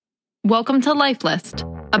Welcome to Life List,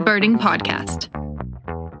 a birding podcast.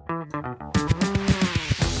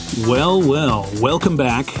 Well, welcome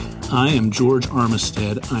back. I am George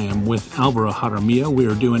Armistead. I am with Alvaro Jaramillo. We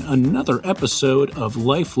are doing another episode of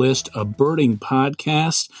Life List, a birding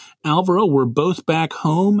podcast. Alvaro, we're both back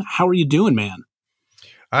home. How are you doing, man?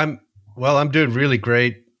 I'm doing really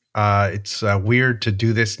great. It's weird to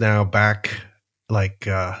do this now back,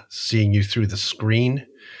 seeing you through the screen.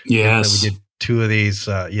 Yes. We did two of these,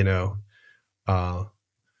 mano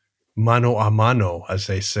a mano, as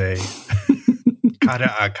they say,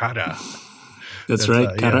 cara a cara. That's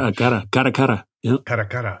right, cara a cara, cara cara. Yep. Cara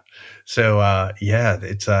cara. So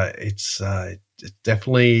it's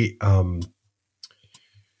definitely.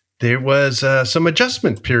 There was some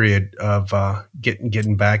adjustment period of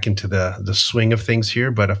getting back into the swing of things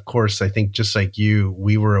here, but of course, I think just like you,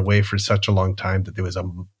 we were away for such a long time that there was a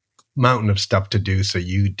mountain of stuff to do, so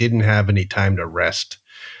you didn't have any time to rest.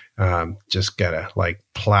 Just gotta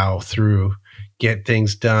plow through, get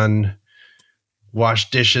things done, wash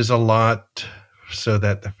dishes a lot, so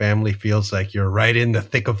that the family feels like you're right in the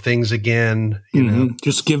thick of things again. You know,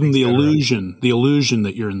 just give them the illusion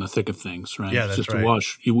that you're in the thick of things, right? Yeah, that's just right.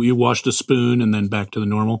 Wash. You washed a spoon and then back to the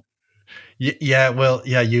normal.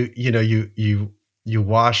 You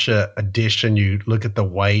wash a dish and you look at the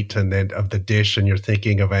white and then of the dish and you're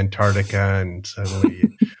thinking of Antarctica and suddenly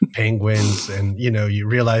penguins, and you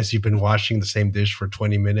realize you've been washing the same dish for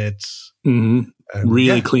 20 minutes. Mm-hmm.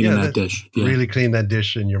 Really cleaning that dish. Yeah. Really clean that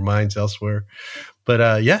dish and your mind's elsewhere.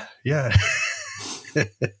 But yeah.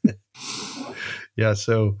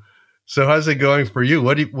 So how's it going for you?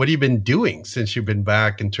 What have you been doing since you've been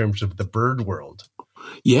back in terms of the bird world?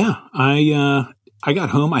 Yeah, I got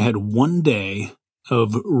home. I had one day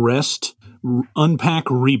of rest, unpack,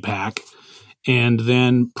 repack, and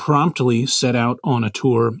then promptly set out on a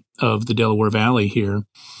tour of the Delaware Valley here,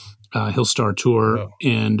 Hillstar tour. Oh.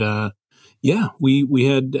 And we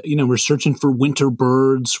had, we're searching for winter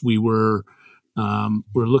birds. We're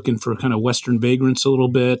looking for kind of western vagrants a little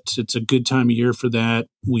bit. It's a good time of year for that.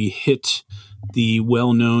 We hit the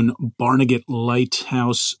well-known Barnegat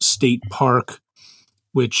Lighthouse State Park,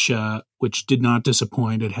 which did not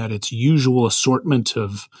disappoint. It had its usual assortment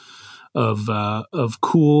of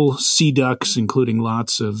cool sea ducks, including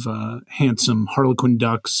lots of handsome harlequin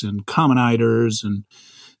ducks and common eiders, and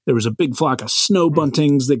there was a big flock of snow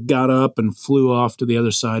buntings that got up and flew off to the other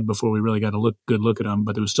side before we really got a good look at them.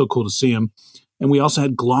 But it was still cool to see them. And we also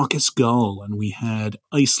had glaucous gull, and we had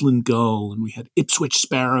Iceland gull, and we had Ipswich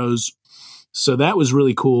sparrows. So that was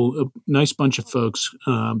really cool. A nice bunch of folks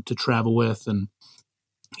to travel with, and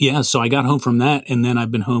yeah, so I got home from that, and then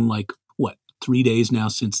I've been home 3 days now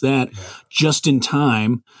since that, just in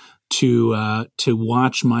time to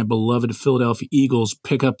watch my beloved Philadelphia Eagles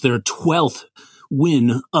pick up their 12th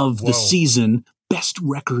win of the season, best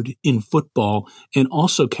record in football, and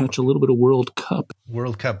also catch a little bit of World Cup.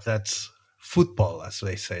 World Cup, that's football, as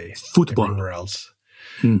they say. Football. Everywhere else.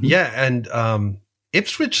 Mm-hmm. Yeah, and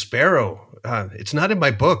Ipswich sparrow, it's not in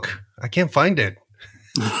my book. I can't find it.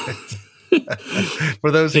 For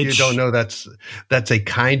those of you who don't know, that's a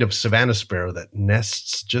kind of savanna sparrow that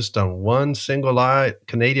nests just on one single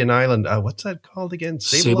Canadian island. What's that called again?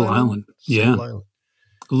 Sable Island. Yeah. Sable Island.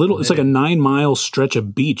 It's like a 9-mile stretch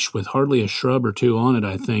of beach with hardly a shrub or two on it,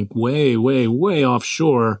 I think. Way, way, way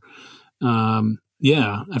offshore. I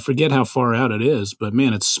forget how far out it is, but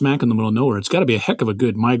man, it's smack in the middle of nowhere. It's got to be a heck of a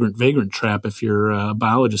good migrant-vagrant trap if you're a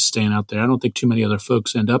biologist staying out there. I don't think too many other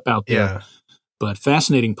folks end up out there. Yeah. But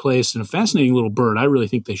fascinating place and a fascinating little bird. I really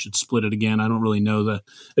think they should split it again. I don't really know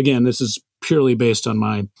again, this is purely based on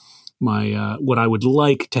my what I would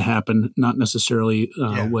like to happen, not necessarily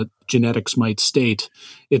what genetics might state.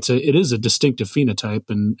 It is a distinctive phenotype,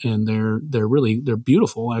 and they're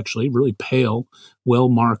beautiful, actually, really pale, well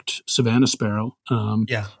marked savanna sparrow. And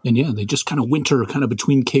they just kind of winter kind of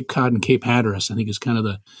between Cape Cod and Cape Hatteras, I think is kind of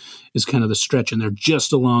the stretch, and they're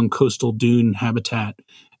just along coastal dune habitat.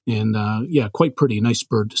 And quite pretty, nice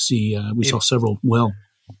bird to see. We saw several.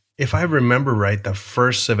 If I remember right, the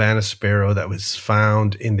first savanna sparrow that was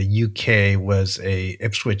found in the UK was a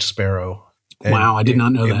Ipswich sparrow. And wow, I did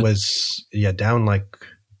not know that. It was down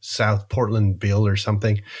South Portland Bill or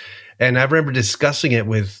something. And I remember discussing it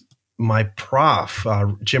with my prof,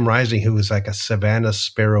 Jim Rising, who was like a savanna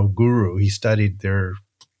sparrow guru. He studied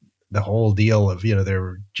the whole deal of,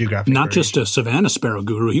 their geographic. Not just a savanna sparrow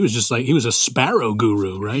guru. He was he was a sparrow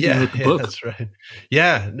guru, right? Yeah, that's right.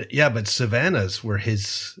 Yeah. But savannas were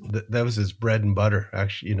that was his bread and butter,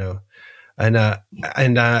 actually, And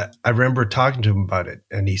I remember talking to him about it,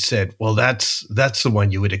 and he said, "Well, that's the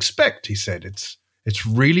one you would expect." He said, "It's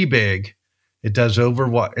really big, It does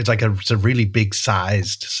it's like it's a really big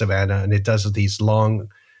sized savanna, and it does these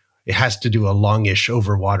it has to do a longish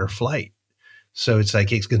overwater flight. So it's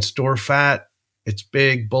like it can store fat. It's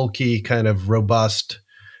big, bulky, kind of robust.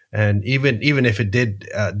 And even if it did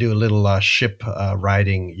do a little ship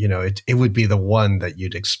riding, it would be the one that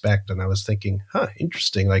you'd expect. And I was thinking,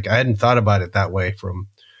 interesting. Like I hadn't thought about it that way from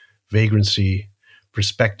vagrancy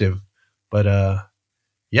perspective. But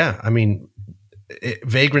yeah, I mean,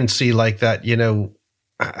 vagrancy like that,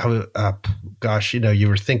 gosh, you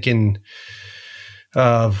were thinking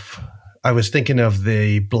of. I was thinking of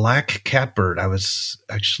the black catbird. I was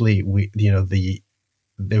actually,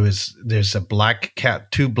 there's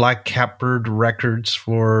two black catbird records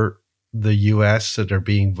for the U.S. that are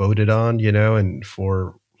being voted on, and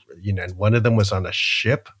and one of them was on a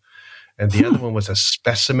ship, and the other one was a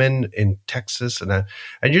specimen in Texas, and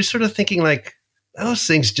you're sort of thinking like those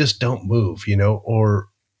things just don't move, or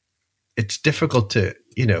it's difficult to,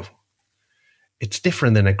 it's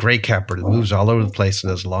different than a gray catbird. It moves all over the place and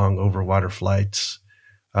has long overwater flights.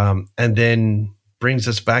 And then brings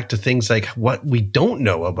us back to things like what we don't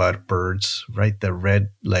know about birds, right? The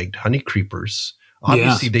red-legged honeycreepers.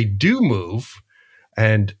 Obviously, they do move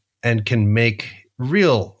and can make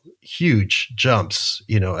real huge jumps,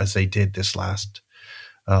 as they did this last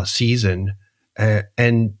season.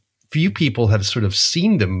 And few people have sort of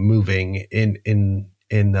seen them moving in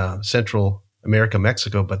Central America,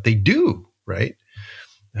 Mexico, but they do. Right.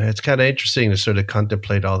 It's kind of interesting to sort of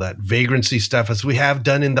contemplate all that vagrancy stuff as we have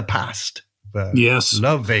done in the past. Yes.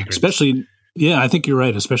 Love vagrancy. Especially, I think you're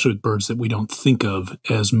right, especially with birds that we don't think of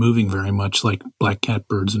as moving very much, like black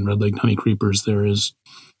catbirds and red-legged honeycreepers. There is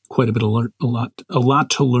quite a bit, a lot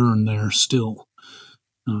to learn there still.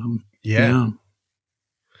 Yeah.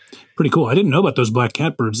 Pretty cool. I didn't know about those black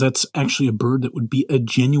catbirds. That's actually a bird that would be a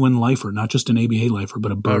genuine lifer, not just an ABA lifer,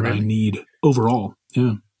 but a bird I need overall.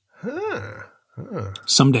 Yeah.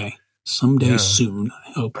 Someday soon,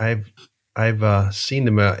 I hope. I've seen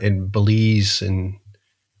them in Belize and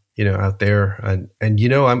out there, and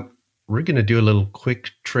we're going to do a little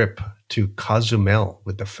quick trip to Cozumel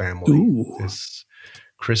with the family this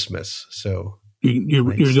Christmas. So you're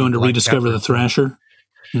going to rediscover the thrasher.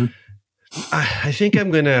 Yeah. I think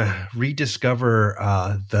I'm going to rediscover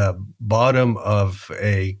the bottom of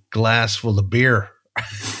a glass full of beer.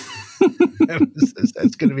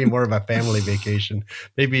 It's going to be more of a family vacation.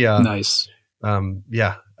 Maybe nice. Do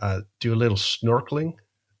a little snorkeling.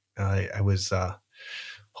 I was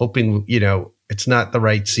hoping, it's not the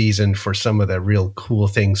right season for some of the real cool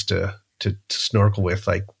things to snorkel with,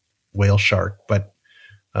 like whale shark, but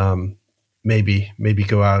maybe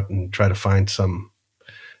go out and try to find some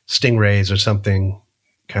stingrays or something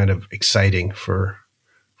kind of exciting for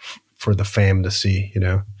the fam to see,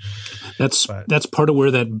 That's part of where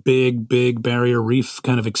that big barrier reef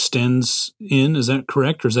kind of extends in. Is that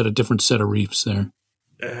correct? Or is that a different set of reefs there?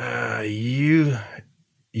 I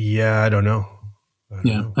don't know.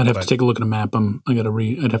 I'd have to take a look at a map. I'd have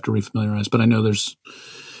to refamiliarize, but I know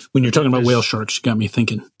when you're talking about whale sharks, you got me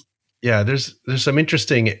thinking. Yeah, there's some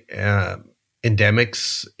interesting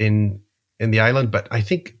endemics in the island, but I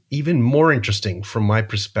think even more interesting from my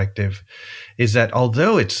perspective is that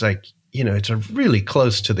although it's like, it's really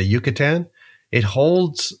close to the Yucatan, it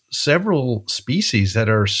holds several species that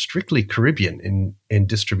are strictly Caribbean in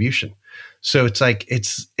distribution. So it's like,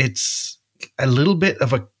 it's a little bit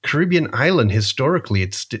of a Caribbean island historically.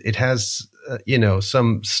 It has,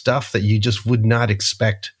 some stuff that you just would not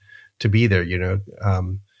expect to be there,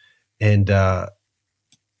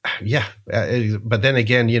 but then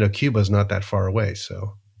again, Cuba's not that far away.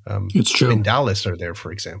 So it's true. Pindalis are there,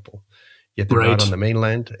 for example, yet they're not on the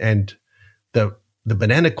mainland. And the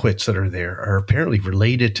bananaquits that are there are apparently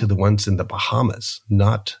related to the ones in the Bahamas,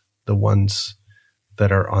 not the ones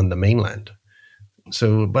that are on the mainland.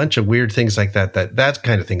 So a bunch of weird things like that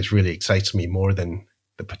kind of things really excites me more than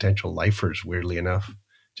the potential lifers, weirdly enough.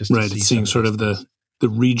 Just right. It's seeing sort of the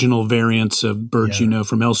regional variants of birds,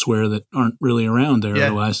 from elsewhere that aren't really around there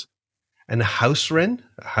otherwise. And a house wren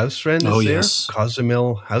is there. Yes.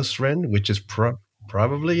 Cozumel house wren, which is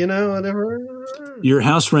probably, whatever. Your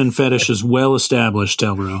house wren fetish is well established,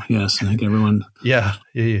 Alvaro. Yes, I think everyone. Yeah.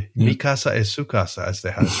 Mi casa es su casa, as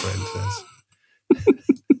the house wren says.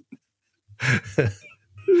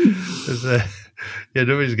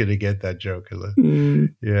 Nobody's going to get that joke.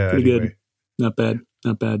 Yeah. Pretty good. Not bad.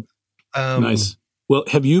 Nice. Well,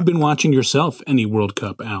 have you been watching yourself any World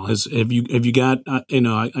Cup, Al? Have you got have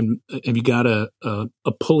you got a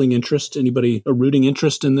pulling interest? Anybody a rooting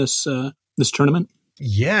interest in this tournament?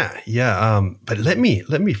 Yeah. But let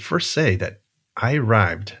me first say that I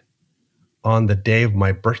arrived on the day of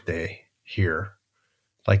my birthday here,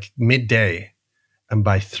 like midday. And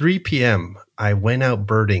by 3 p.m., I went out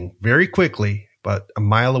birding very quickly, about a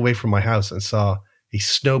mile away from my house, and saw a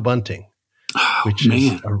snow bunting, which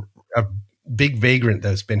is a big vagrant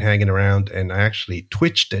that's been hanging around. And I actually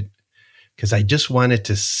twitched it because I just wanted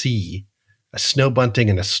to see a snow bunting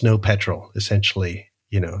and a snow petrel, essentially,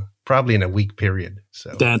 probably in a week period.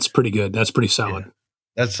 So that's pretty good. That's pretty solid. Yeah,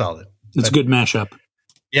 that's solid. It's a good mashup.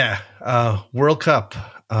 Yeah. World Cup.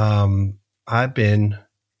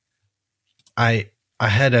 I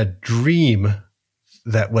had a dream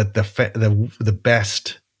that what the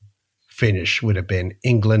best finish would have been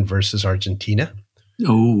England versus Argentina.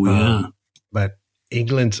 Oh, yeah. But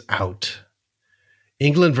England's out.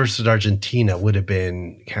 England versus Argentina would have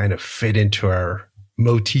been kind of fit into our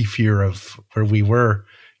motif here of where we were.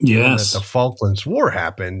 Yes. That the Falklands War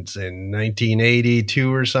happened in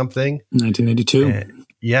 1982 or something. 1982.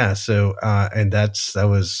 Yeah. So, and that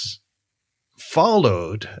was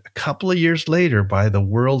followed a couple of years later by the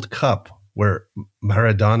World Cup, where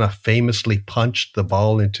Maradona famously punched the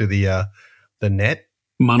ball into the net.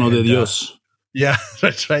 Mano de Dios. Yeah,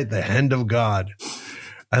 that's right. The hand of God.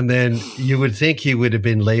 And then you would think he would have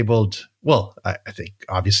been labeled. Well, I think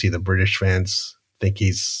obviously the British fans think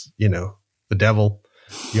he's, the devil.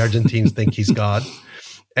 The Argentines think he's God.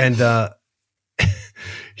 And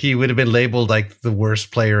he would have been labeled like the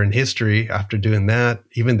worst player in history after doing that,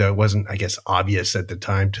 even though it wasn't, I guess, obvious at the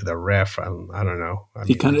time to the ref. I don't know.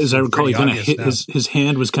 He kind of, as I recall, he kind of hit his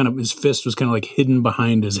hand was kind of, his fist was kind of like hidden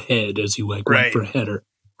behind his head as he went for a header.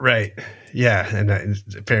 Right. Yeah. And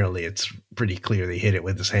apparently it's pretty clear they hit it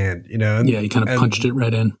with his hand, And, he kind of punched it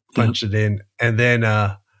right in. Punched it in. And then,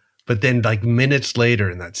 but then like minutes later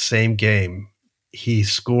in that same game, he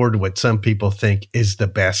scored what some people think is the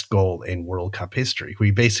best goal in World Cup history.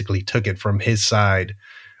 We basically took it from his side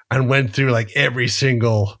and went through like every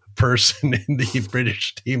single person in the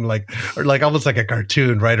British team, or almost like a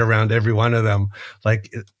cartoon right around every one of them,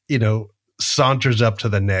 saunters up to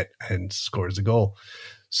the net and scores a goal.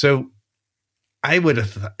 So I would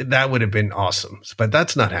have that would have been awesome, but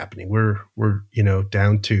that's not happening. We're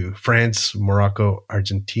down to France, Morocco,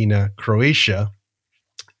 Argentina, Croatia.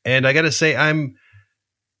 And I got to say, I'm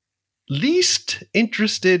least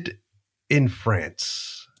interested in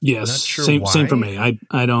France. Yes, sure same for me.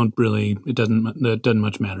 I don't really. It doesn't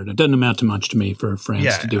much matter. It doesn't amount to much to me for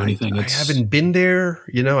France to do anything. I haven't been there.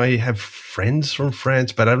 I have friends from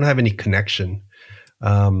France, but I don't have any connection.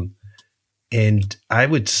 And I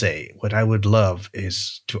would say what I would love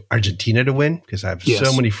is to Argentina to win, because I have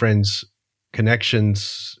so many friends,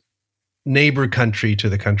 connections, neighbor country to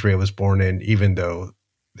the country I was born in, even though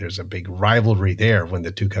there's a big rivalry there when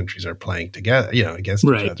the two countries are playing together, against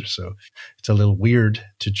each other. So it's a little weird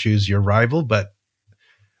to choose your rival, but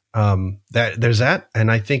there's that.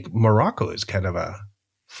 And I think Morocco is kind of a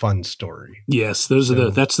fun story. Yes,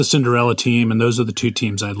 that's the Cinderella team, and those are the two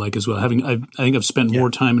teams I'd like as well. I think I've spent more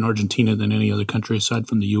time in Argentina than any other country aside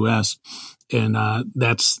from the U.S., and I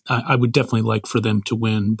would definitely like for them to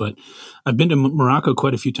win. But I've been to Morocco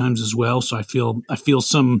quite a few times as well, so I feel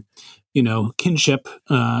some kinship,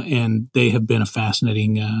 and they have been a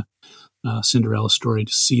fascinating Cinderella story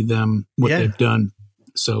to see them what they've done.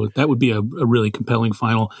 So that would be a really compelling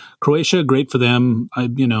final. Croatia, great for them. I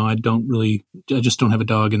just don't have a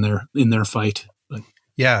dog in their fight. But.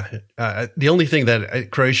 Yeah. The only thing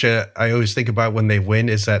that Croatia, I always think about when they win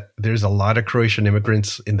is that there's a lot of Croatian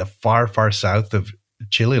immigrants in the far, far south of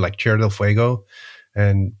Chile, like Tierra del Fuego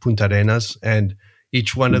and Punta Arenas. And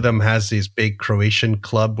each one of them has this big Croatian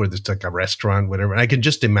club where there's like a restaurant, whatever. And I can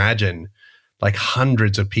just imagine like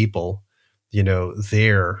hundreds of people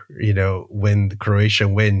there, when the Croatia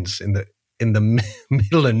wins in the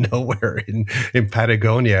middle of nowhere in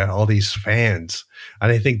Patagonia, all these fans.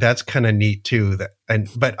 And I think that's kind of neat too.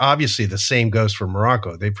 But obviously the same goes for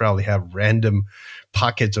Morocco. They probably have random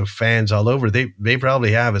pockets of fans all over. They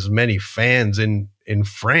probably have as many fans in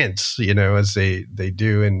France, as they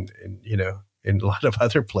do in a lot of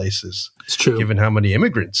other places. It's true. Given how many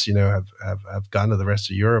immigrants, have gone to the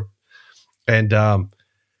rest of Europe. And,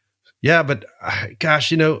 yeah, but gosh,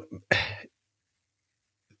 Kylian,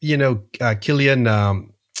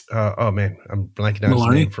 oh man, I'm blanking out his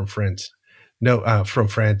name from France. No, from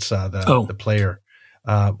France, the player.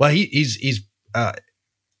 Well, he's a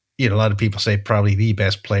lot of people say probably the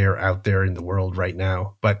best player out there in the world right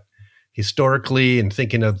now, but historically and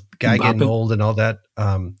thinking of guy getting old and all that.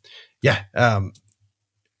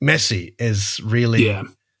 Messi is really,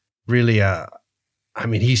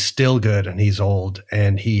 he's still good and he's old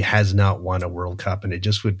and he has not won a World Cup, and it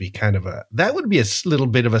just would be that would be a little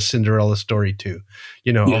bit of a Cinderella story too,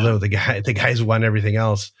 although the guy's won everything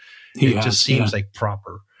else. It just seems like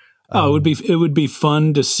proper. It would be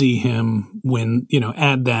fun to see him win,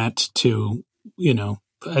 add that to,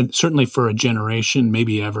 certainly for a generation,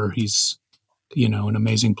 maybe ever. He's, an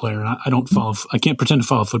amazing player. I can't pretend to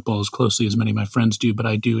follow football as closely as many of my friends do, but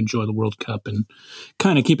I do enjoy the World Cup and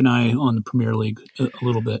kind of keep an eye on the Premier League a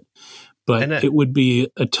little bit. But it would be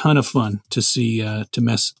a ton of fun to see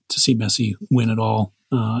Messi win it all,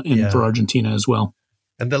 and for Argentina as well.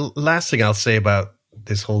 And the last thing I'll say about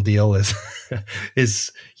this whole deal is,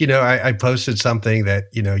 I posted something that,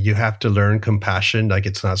 you have to learn compassion. Like,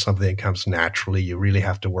 it's not something that comes naturally. You really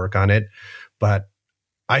have to work on it. But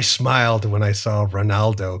I smiled when I saw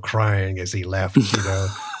Ronaldo crying as he left,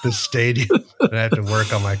 the stadium. And I have to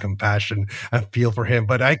work on my compassion. I feel for him,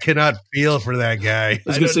 but I cannot feel for that guy. I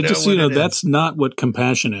was going to say, just so that's not what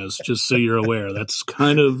compassion is, just so you're aware. That's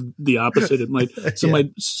kind of the opposite. It might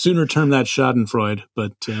sooner term that Schadenfreude,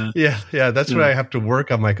 but that's where I have to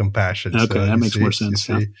work on my compassion. Okay, so that makes more sense.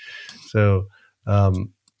 Yeah. So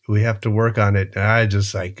we have to work on it. I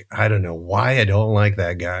just I don't know why I don't like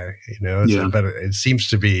that guy, but it seems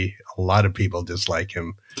to be a lot of people dislike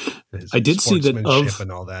him. I did see that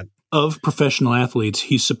and all that. Of professional athletes,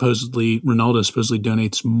 Ronaldo supposedly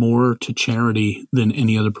donates more to charity than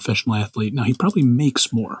any other professional athlete. Now, he probably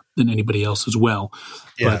makes more than anybody else as well.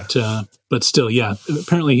 Yeah. But still,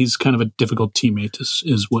 apparently he's kind of a difficult teammate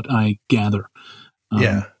is what I gather.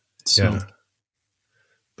 But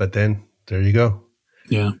then there you go.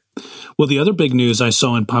 Yeah. Well, the other big news I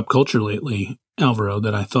saw in pop culture lately, Alvaro,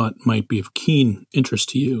 that I thought might be of keen interest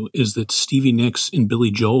to you is that Stevie Nicks and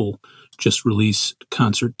Billy Joel just released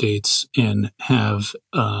concert dates and have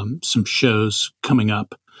some shows coming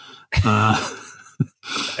up.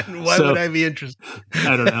 And why would I be interested?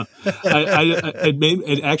 I don't know.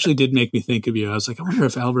 It actually did make me think of you. I was like, I wonder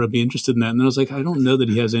if Alvaro would be interested in that. And then I was like, I don't know that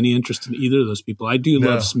he has any interest in either of those people. I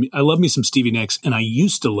love me some Stevie Nicks, and I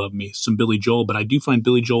used to love me some Billy Joel, but I do find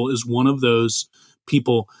Billy Joel is one of those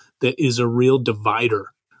people that is a real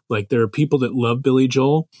divider. Like, there are people that love Billy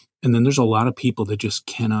Joel, and then there's a lot of people that just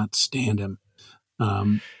cannot stand him.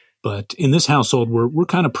 But in this household, we're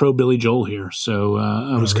kind of pro Billy Joel here. So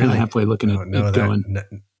I was kind of halfway looking at going.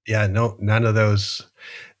 None of those.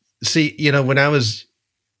 See, when I was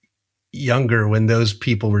younger, when those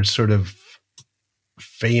people were sort of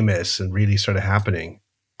famous and really sort of happening,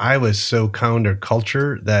 I was so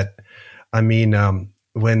counterculture that,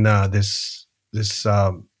 when this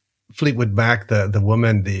Fleetwood Mac, the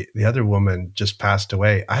woman, the other woman just passed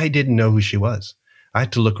away, I didn't know who she was. I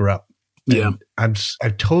had to look her up. Yeah,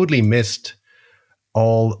 I've totally missed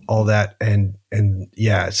all that, and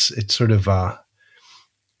it's sort of a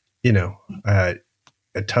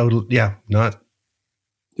total not.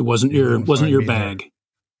 It wasn't your bag.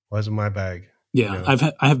 Wasn't my bag. Yeah,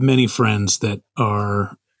 I have many friends that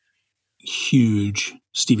are huge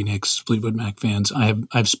Stevie Nicks, Fleetwood Mac fans.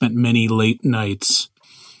 I've spent many late nights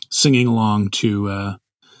singing along to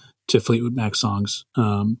Fleetwood Mac songs.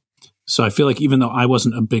 So I feel like even though I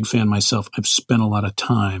wasn't a big fan myself, I've spent a lot of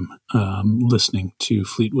time listening to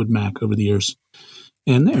Fleetwood Mac over the years.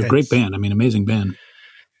 And they're a great band. Amazing band.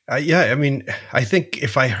 I think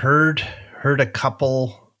if I heard a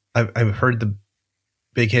couple, I've heard the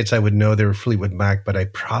big hits, I would know they were Fleetwood Mac, but I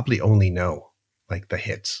probably only know like the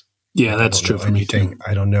hits. Yeah, that's true for me too.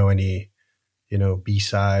 I don't know any,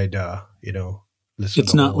 B-side, listen it's to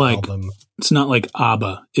the not whole like album. It's not like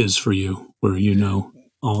ABBA is for you, where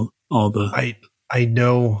all the. I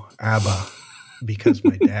know ABBA because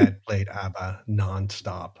my dad played ABBA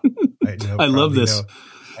nonstop. I love this.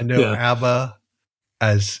 I know ABBA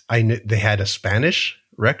as I knew they had a Spanish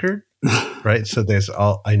record, right? So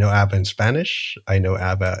I know ABBA in Spanish. I know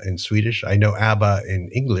ABBA in Swedish. I know ABBA in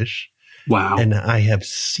English. Wow. And I have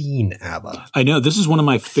seen ABBA. I know. This is one of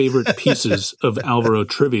my favorite pieces of Alvaro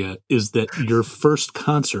trivia, is that your first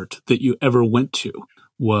concert that you ever went to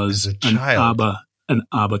was an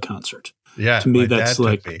ABBA concert. Yeah. To me, that's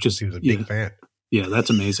like just, he was a big fan. Yeah,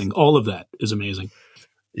 that's amazing. All of that is amazing.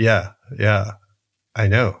 Yeah. Yeah. I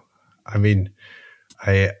know. I've been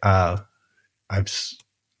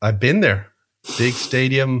there. Big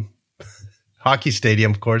stadium, hockey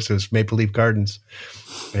stadium, of course. It was Maple Leaf Gardens,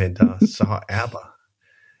 and saw ABBA,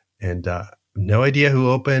 and no idea who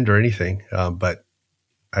opened or anything. But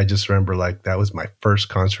I just remember that was my first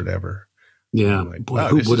concert ever. Yeah, boy, wow,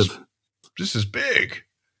 who would have? This is big.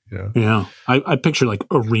 Yeah, I picture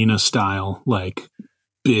arena style,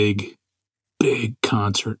 big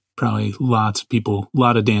concert. Probably lots of people, a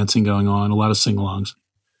lot of dancing going on, a lot of sing-alongs.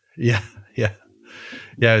 Yeah.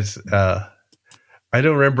 It's I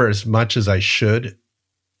don't remember as much as I should,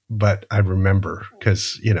 but I remember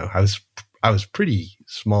because I was pretty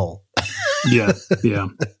small. Yeah.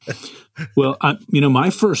 Well, my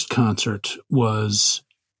first concert was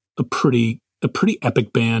a pretty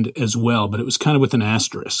epic band as well, but it was kind of with an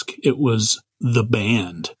asterisk. It was The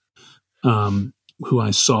Band, who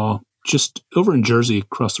I saw just over in Jersey,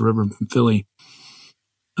 across the river from Philly.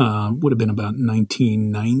 Would have been about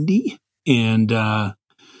 1990, and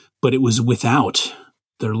but it was without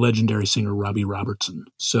their legendary singer Robbie Robertson.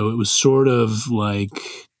 So it was sort of like,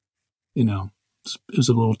 it was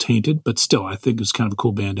a little tainted, but still, I think it was kind of a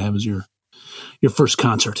cool band to have as your first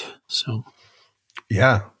concert. So,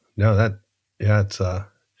 yeah, no, it's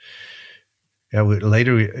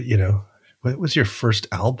later, what was your first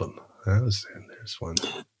album? There's one.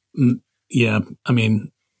 Yeah, I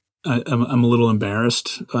mean, I'm a little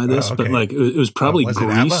embarrassed by this, okay. but like it was probably was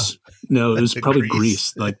Grease. No, it was probably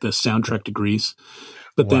Grease. Grease, like the soundtrack to Grease.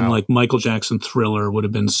 But then like Michael Jackson Thriller would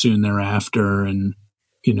have been soon thereafter, and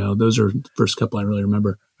those are the first couple I really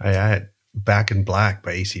remember. I had Back in Black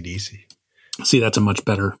by AC/DC. See, that's a much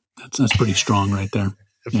better. That's pretty strong right there.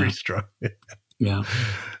 Pretty strong. Yeah.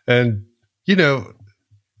 And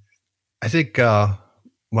I think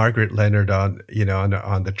Margaret Leonard on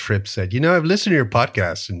the trip said, I've listened to your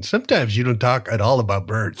podcast, and sometimes you don't talk at all about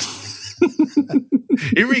birds.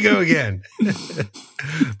 Here we go again.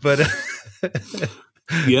 But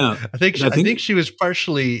yeah, I think she was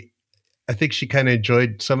partially. I think she kind of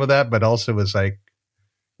enjoyed some of that, but also was like,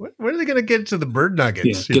 "When are they going to get to the bird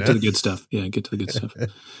nuggets? Yeah, get to the good stuff. Yeah, get to the good stuff."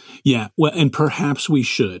 Yeah, well, and perhaps we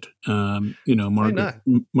should. Margaret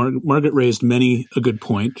raised many a good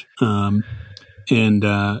point, and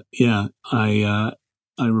I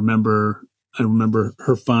remember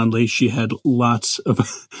her fondly. She had lots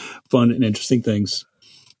of fun and interesting things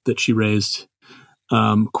that she raised.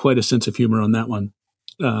 Quite a sense of humor on that one.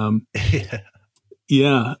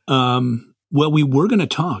 Well, we were going to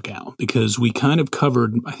talk, Al, because we kind of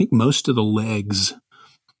covered, I think, most of the legs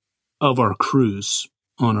of our cruise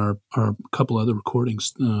on our couple other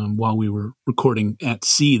recordings while we were recording at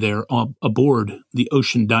sea there aboard the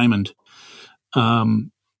Ocean Diamond.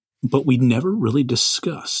 But we never really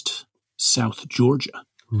discussed South Georgia,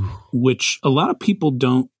 which a lot of people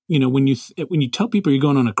don't. When you tell people you're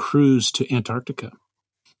going on a cruise to Antarctica,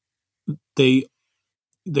 they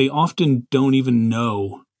often don't even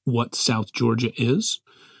know what South Georgia is,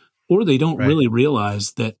 or they don't really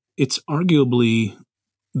realize that it's arguably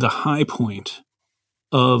the high point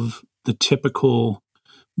of the typical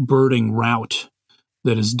birding route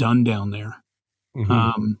that is done down there.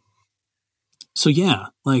 Mm-hmm. So yeah,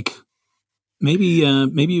 like maybe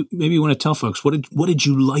you want to tell folks what did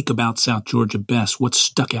you like about South Georgia best? What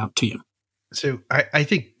stuck out to you? So I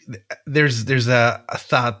think there's a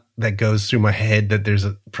thought that goes through my head that there's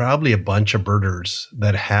probably a bunch of birders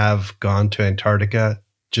that have gone to Antarctica,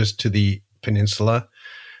 just to the peninsula,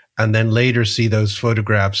 and then later see those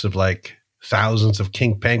photographs of like thousands of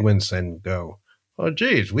king penguins and go, "Oh,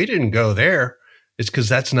 geez, we didn't go there." It's because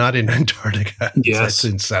that's not in Antarctica. Yes. That's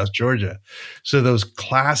in South Georgia. So those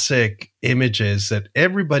classic images that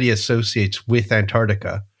everybody associates with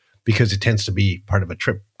Antarctica, because it tends to be part of a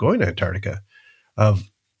trip going to Antarctica, of,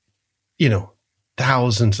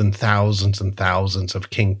 thousands and thousands and thousands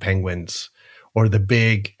of king penguins, or the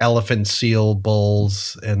big elephant seal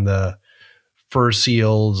bulls and the fur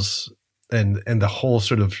seals and the whole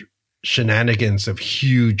sort of shenanigans of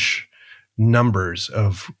huge numbers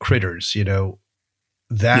of critters,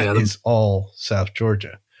 that is all South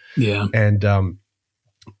Georgia. Yeah. And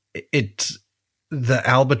it's the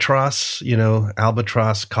albatross,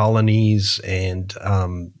 albatross colonies and,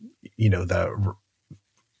 the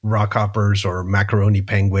rockhoppers or macaroni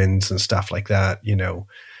penguins and stuff like that,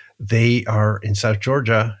 they are in South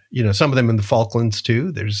Georgia, some of them in the Falklands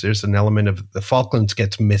too. There's an element of the Falklands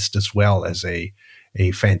gets missed as well as a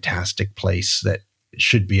fantastic place that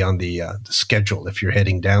should be on the schedule if you're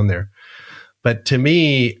heading down there. But to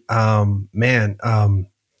me, I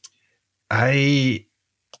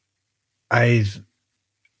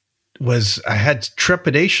had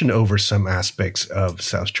trepidation over some aspects of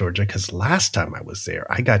South Georgia because last time I was there,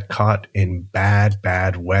 I got caught in bad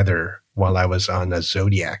weather while I was on a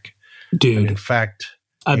Zodiac. Dude, and in fact,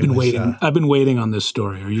 I've been waiting. I've been waiting on this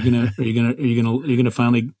story. Are you gonna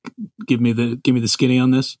finally give me the skinny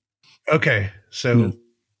on this? Okay, so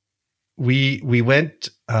we went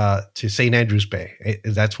to St. Andrews Bay.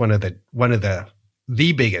 That's one of the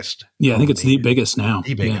biggest. Yeah, I think it's the biggest now.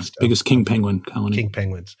 The biggest. Biggest king penguin colony. King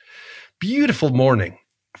penguins. Beautiful morning.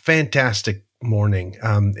 Fantastic morning.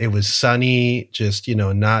 It was sunny, just,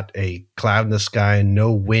 not a cloud in the sky,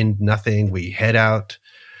 no wind, nothing. We head out.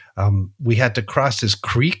 We had to cross this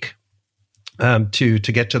creek to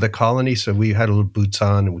get to the colony. So we had a little boots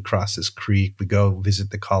on and we cross this creek. We go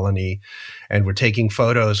visit the colony and we're taking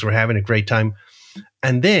photos. We're having a great time.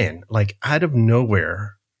 And then, like out of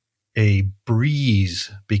nowhere, a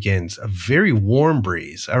breeze begins, a very warm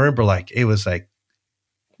breeze. I remember like it was like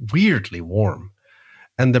weirdly warm.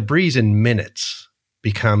 And the breeze in minutes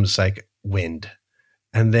becomes like wind.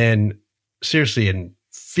 And then seriously, in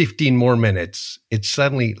 15 more minutes, it's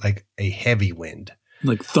suddenly like a heavy wind.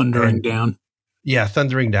 Like thundering down. Yeah,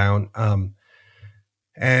 thundering down.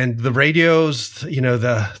 And the radios, you know,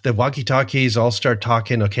 the walkie-talkies all start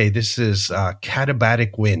talking, okay, this is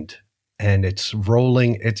katabatic wind. And it's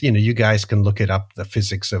rolling. It's, you know, you guys can look it up, the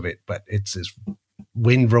physics of it, but it's this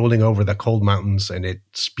wind rolling over the cold mountains and it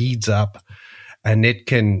speeds up and it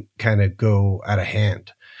can kind of go out of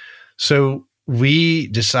hand. So we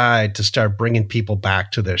decide to start bringing people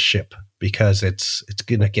back to their ship because it's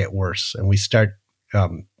going to get worse. And we start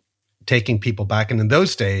taking people back. And in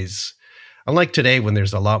those days, unlike today when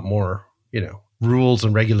there's a lot more, you know, rules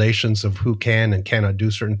and regulations of who can and cannot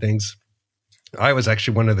do certain things, I was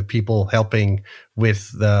actually one of the people helping with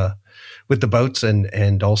the boats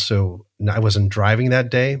and also I wasn't driving that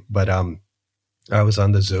day, but I was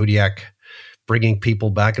on the Zodiac bringing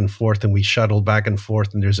people back and forth, and we shuttled back and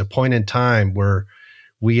forth. And there's a point in time where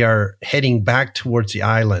we are heading back towards the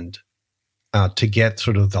island to get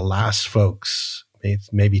sort of the last folks,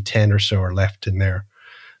 maybe 10 or so are left in there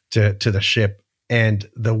to the ship. And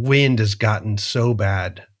the wind has gotten so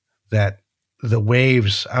bad that the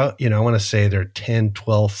waves, you know, I want to say they're 10,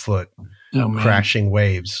 12 foot crashing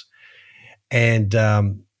waves. And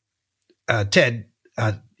Ted,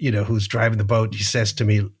 you know, who's driving the boat, he says to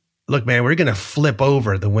me, look, man, we're going to flip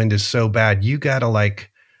over. The wind is so bad. You got to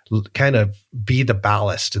like kind of be the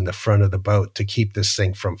ballast in the front of the boat to keep this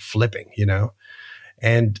thing from flipping, you know?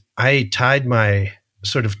 And I tied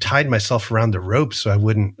myself around the rope so I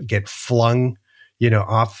wouldn't get flung, you know,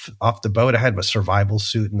 off the boat. I had my survival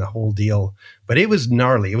suit and the whole deal, but it was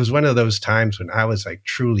gnarly. It was one of those times when I was like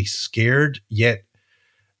truly scared, yet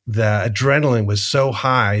the adrenaline was so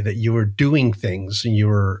high that you were doing things and you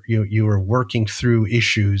were working through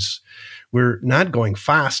issues. We're not going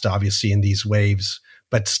fast, obviously, in these waves,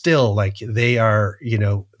 but still, like they are, you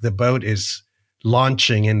know, the boat is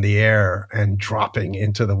launching in the air and dropping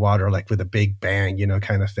into the water, like with a big bang, you know,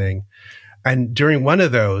 kind of thing. And during one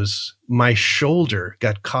of those, my shoulder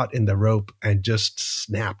got caught in the rope and just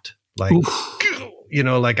snapped, like, you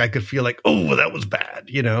know, like I could feel like, oh, that was bad,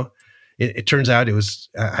 you know. It turns out it was,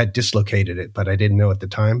 I had dislocated it, but I didn't know at the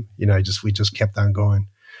time. You know, we just kept on going.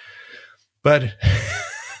 But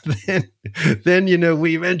then, you know,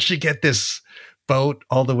 we eventually get this boat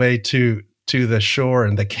all the way to the shore,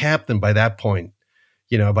 and the captain by that point,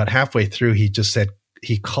 you know, about halfway through, he just said,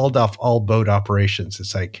 he called off all boat operations.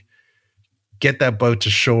 It's like, get that boat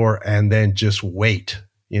to shore and then just wait,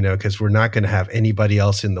 you know, because we're not going to have anybody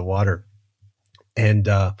else in the water. And,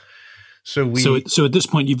 So at this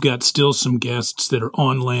point, you've got still some guests that are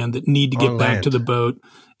on land that need to get back to the boat,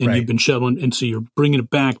 and you've been shuttling, and so you're bringing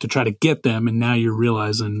it back to try to get them, and now you're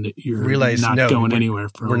realizing that you're not going anywhere.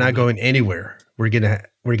 We're not going anywhere. We're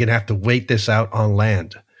gonna have to wait this out on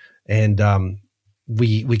land, and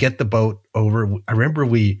we get the boat over. I remember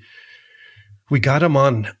we got them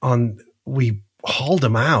on. We hauled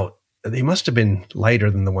them out. They must have been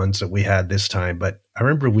lighter than the ones that we had this time, but I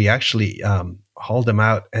remember we actually hauled them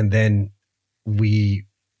out, and then we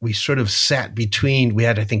sort of sat between. We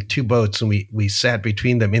had, I think, two boats, and we sat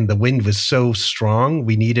between them. And the wind was so strong,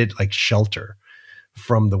 we needed like shelter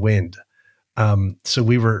from the wind. So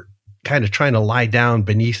we were kind of trying to lie down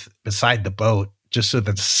beside the boat just so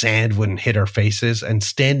that the sand wouldn't hit our faces. And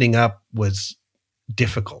standing up was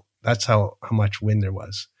difficult. That's how much wind there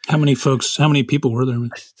was. How many people were there?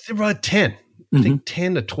 There were about 10. I think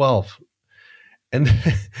 10 to 12. And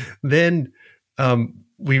then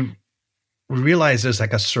we realized there's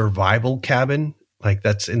like a survival cabin, like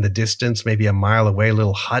that's in the distance, maybe a mile away, a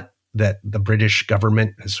little hut that the British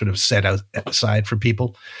government has sort of set aside for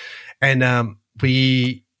people. And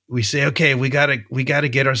we say, okay, we gotta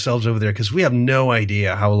get ourselves over there because we have no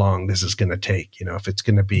idea how long this is going to take. You know, if it's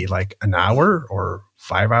going to be like an hour or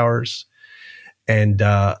 5 hours. And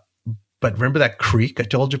but remember that creek I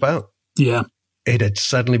told you about? Yeah, it had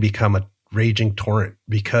suddenly become a raging torrent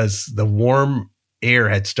because the warm air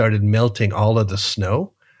had started melting all of the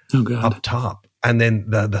snow up top. And then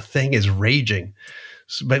the thing is raging.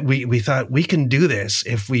 So, but we thought we can do this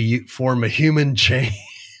if we form a human chain.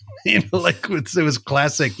 You know, like it was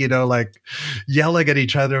classic, you know, like yelling at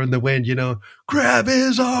each other in the wind, you know, grab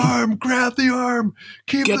his arm, grab the arm,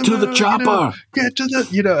 get to the chopper, get to the,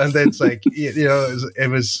 you know, and then it's like, you know,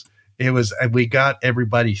 it it was, and we got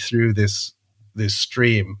everybody through this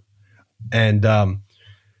stream, and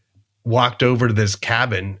walked over to this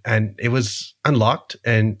cabin, and it was unlocked,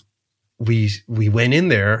 and we went in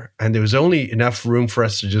there, and there was only enough room for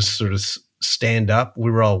us to just sort of stand up.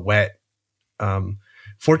 We were all wet.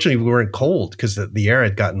 Fortunately, we weren't cold because the air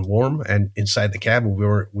had gotten warm, and inside the cabin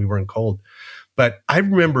we weren't cold. But I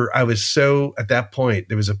remember I was so, at that point,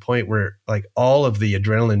 there was a point where like all of the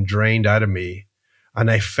adrenaline drained out of me, and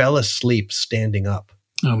I fell asleep standing up.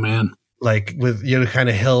 Oh man. Like with, kind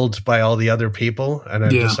of held by all the other people. And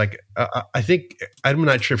I'm just like, I think, I'm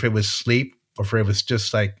not sure if it was sleep or if it was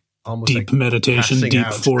just like almost deep like meditation, deep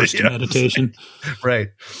out. Forced meditation. Right.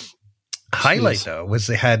 Highlight though was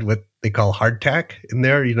they had what they call hardtack in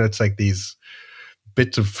there. It's like these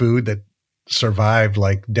bits of food that survive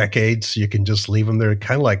like decades. So you can just leave them there,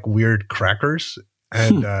 kind of like weird crackers.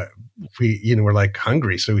 And we're like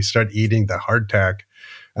hungry. So we start eating the hardtack,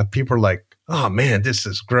 and people are like, oh man, this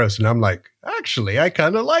is gross. And I'm like, actually, I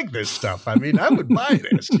kind of like this stuff. I mean, I would buy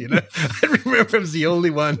this, I remember I was the only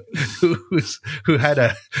one who had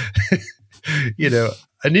a,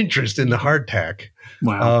 an interest in the hardtack.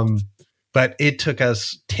 Wow. But it took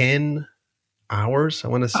us 10 hours, I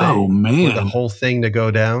want to say, for the whole thing to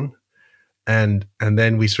go down. And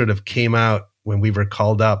then we sort of came out when we were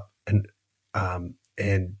called up, and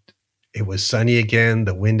it was sunny again.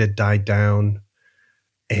 The wind had died down.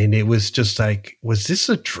 And it was just like, was this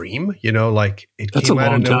a dream? Like it That's came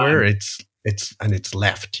out of nowhere. Time. It's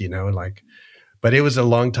left, but it was a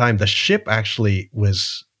long time. The ship actually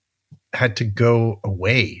had to go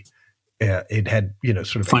away. It had,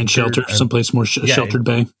 sort of find shelter, someplace more sheltered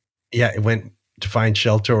bay. Yeah. It went to find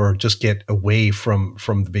shelter or just get away from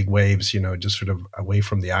the big waves, just sort of away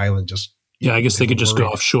from the island. I guess they could just go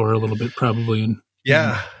offshore a little bit probably. And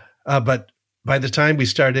but by the time we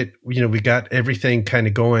started, we got everything kind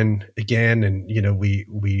of going again, and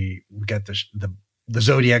we got the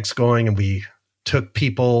Zodiacs going, and we took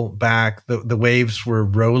people back. The waves were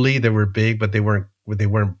rolly; they were big, but they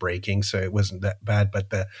weren't breaking, so it wasn't that bad.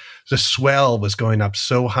 But the swell was going up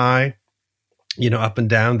so high, up and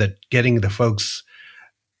down, that getting the folks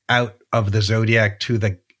out of the Zodiac to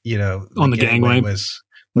the on the gangway was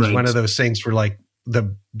one of those things where like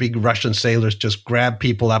the big Russian sailors just grab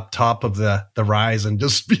people up top of the rise and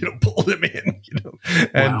just pull them in,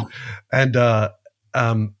 and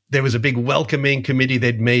there was a big welcoming committee.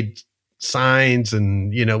 They'd made signs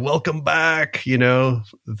and welcome back, the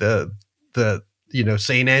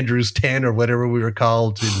St. Andrew's 10 or whatever we were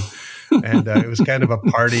called, and it was kind of a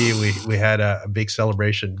party. We had a big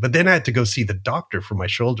celebration, but then I had to go see the doctor for my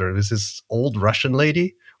shoulder. It was this old Russian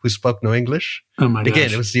lady who spoke no English. Oh my gosh.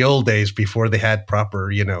 Again, it was the old days before they had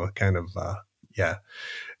proper, kind of,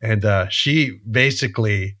 And she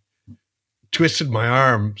basically twisted my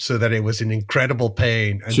arm so that it was in incredible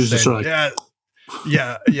pain. And she was said, just like,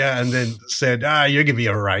 yeah. And then said, you're going to be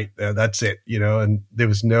all right. That's it, and there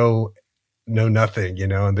was no nothing,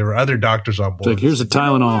 and there were other doctors on board. Like, here's a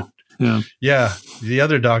Tylenol. Yeah. The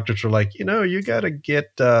other doctors were like, you got to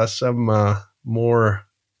get some more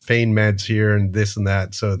pain meds here and this and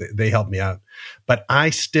that. So they helped me out. But I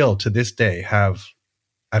still, to this day, I've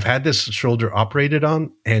had this shoulder operated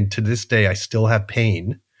on, and to this day, I still have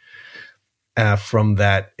pain from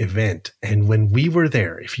that event. And when we were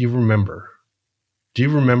there, if you remember, do you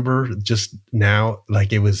remember just now,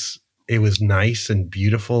 like it was nice and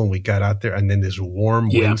beautiful, and we got out there, and then this warm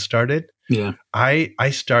wind started. Yeah. I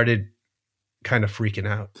started kind of freaking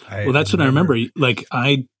out. That's what I remember. Like,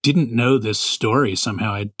 I didn't know this story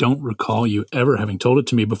somehow. I don't recall you ever having told it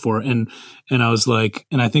to me before. And I was like,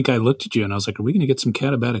 and I think I looked at you and I was like, are we going to get some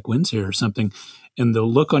katabatic winds here or something? And the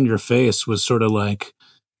look on your face was sort of like,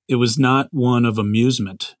 it was not one of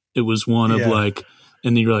amusement. It was one of like,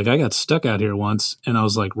 and then you're like, I got stuck out here once. And I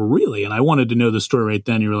was like, really? And I wanted to know the story right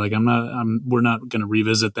then. You were like, we're not going to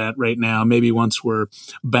revisit that right now. Maybe once we're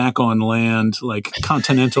back on land, like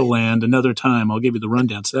continental land, another time, I'll give you the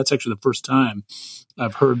rundown. So that's actually the first time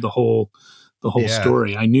I've heard the whole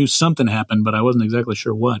story. I knew something happened, but I wasn't exactly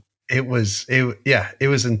sure what. It was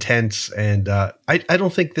intense. And I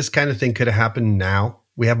don't think this kind of thing could have happened now.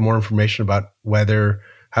 We have more information about weather,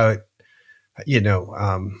 how it,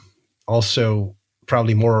 also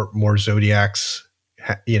probably more Zodiacs,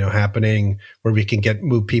 happening where we can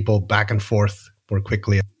move people back and forth more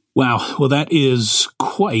quickly. Wow. Well, that is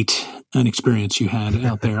quite an experience you had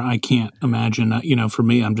out there. I can't imagine, for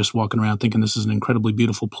me, I'm just walking around thinking this is an incredibly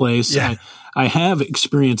beautiful place. Yeah. I have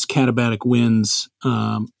experienced katabatic winds,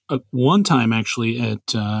 one time actually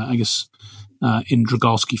at, in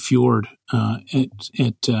Dragalski Fjord,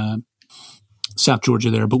 at South Georgia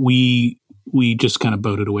there, but we we just kind of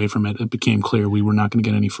boated away from it. It became clear we were not going to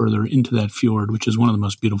get any further into that fjord, which is one of the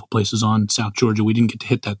most beautiful places on South Georgia. We didn't get to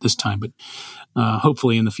hit that this time, but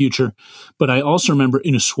hopefully in the future. But I also remember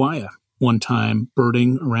in Ushuaia one time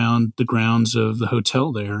birding around the grounds of the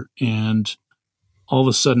hotel there, and all of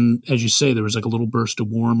a sudden, as you say, there was like a little burst of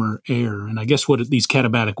warmer air. And I guess what these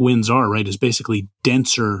katabatic winds are, right, is basically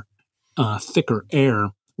denser, thicker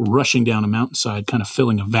air rushing down a mountainside, kind of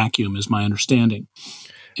filling a vacuum, is my understanding.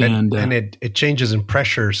 And it changes in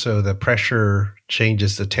pressure, so the pressure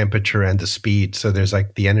changes the temperature and the speed. So there's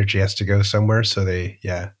like the energy has to go somewhere. So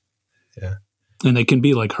and they can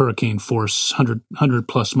be like hurricane force, 100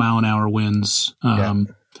 plus mile an hour winds,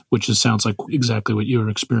 which sounds like exactly what you were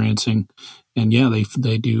experiencing. And yeah,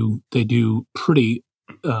 they do pretty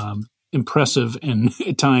impressive and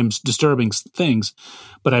at times disturbing things.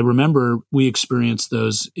 But I remember we experienced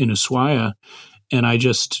those in Ushuaia, and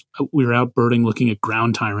we were out birding, looking at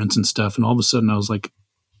ground tyrants and stuff. And all of a sudden I was like,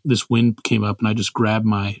 this wind came up and I just grabbed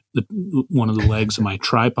one of the legs of my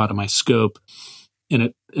tripod of my scope.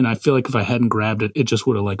 And I feel like if I hadn't grabbed it, it just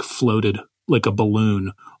would have like floated like a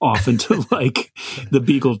balloon off into like the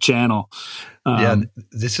Beagle Channel.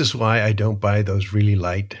 This is why I don't buy those really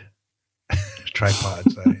light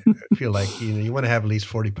tripods. I feel like you want to have at least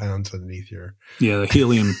 40 pounds underneath your. Yeah,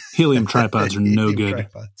 the helium tripods are no good.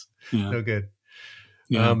 Tripods. Yeah. No good.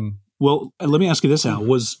 Yeah. Well, let me ask you this, Al.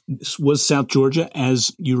 Was South Georgia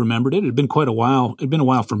as you remembered it? It had been quite a while. It'd been a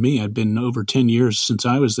while for me. I'd been over 10 years since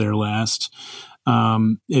I was there last.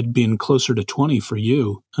 It'd been closer to 20 for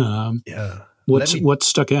you. What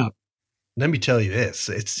stuck out? Let me tell you this.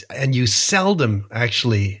 And you seldom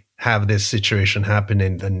actually have this situation happen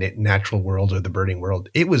in the natural world or the birding world.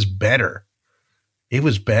 It was better.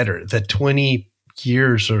 The 20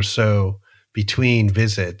 years or so between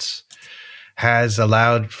visits has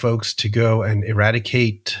allowed folks to go and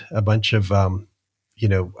eradicate a bunch of,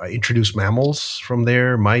 introduced mammals from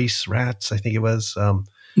there, mice, rats, I think it was.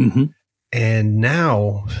 And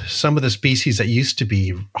now some of the species that used to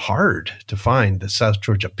be hard to find, the South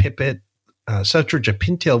Georgia pipit, South Georgia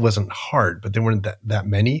pintail wasn't hard, but there weren't that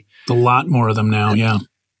many. A lot more of them now, yeah.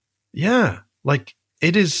 Yeah, like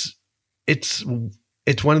it's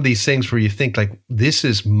one of these things where you think like this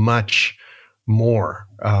is much more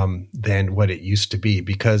than what it used to be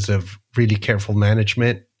because of really careful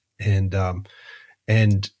management and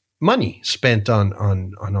money spent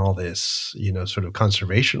on all this, sort of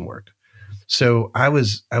conservation work. So I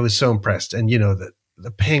was so impressed, and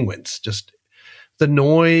the penguins, just the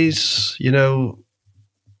noise,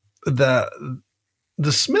 the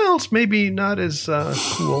smells maybe not as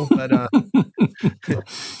cool, but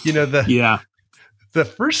the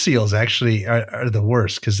fur seals actually are the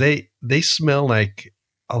worst because they smell like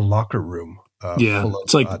a locker room.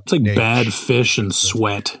 It's like bad fish and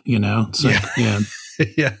sweat. It's like,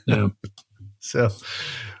 yeah. So.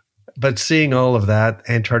 But seeing all of that,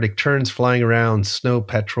 Antarctic terns flying around, snow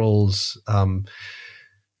petrels,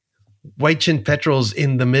 white-chinned petrels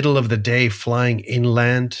in the middle of the day flying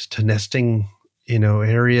inland to nesting,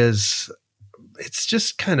 areas. It's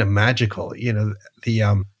just kind of magical,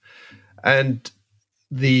 and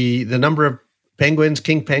the number of penguins,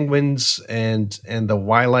 king penguins, and the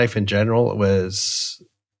wildlife in general was,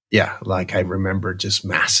 like I remember just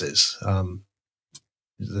masses.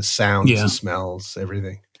 The sounds, the smells,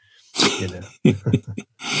 everything.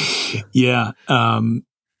 Yeah.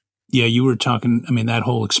 You were talking, that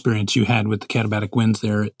whole experience you had with the katabatic winds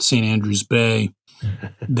there at St. Andrews Bay,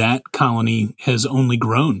 that colony has only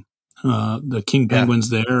grown. The king penguins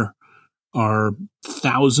there are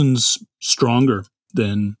thousands stronger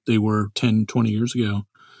than they were 10, 20 years ago.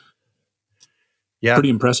 Yeah. Pretty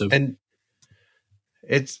impressive. And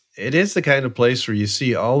it is the kind of place where you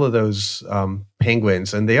see all of those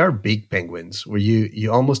penguins, and they are big penguins, where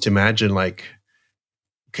you almost imagine like,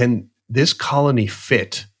 can this colony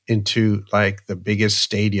fit into like the biggest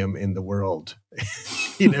stadium in the world?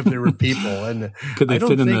 If there were people, and could they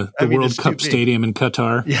fit in the World Cup stadium in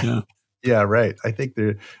Qatar? Yeah, right. I think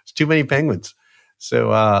there's too many penguins,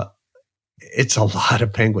 so it's a lot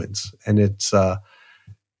of penguins, and it's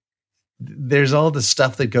there's all the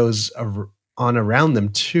stuff that goes on around them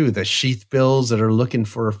too. The sheathbills that are looking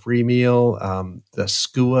for a free meal, the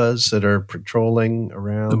skuas that are patrolling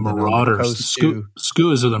around. The marauders.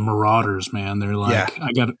 Skuas are the marauders, man. They're like,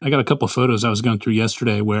 I got a couple of photos I was going through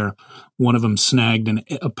yesterday where one of them snagged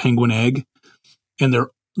a penguin egg, and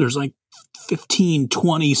there's like 15,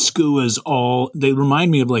 20 skuas all. They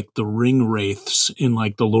remind me of like the ring wraiths in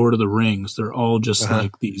like the Lord of the Rings. They're all just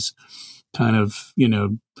like these kind of,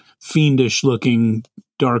 fiendish looking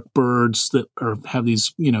dark birds that have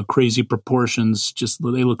these, crazy proportions. Just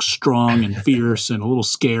they look strong and fierce and a little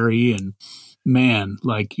scary. And man,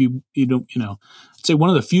 like you don't, I'd say one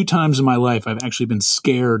of the few times in my life I've actually been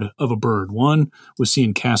scared of a bird. One was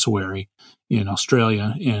seeing cassowary in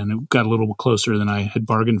Australia, and it got a little closer than I had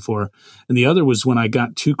bargained for. And the other was when I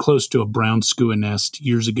got too close to a brown skua nest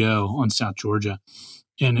years ago on South Georgia.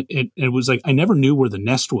 And it was like I never knew where the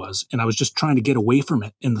nest was, and I was just trying to get away from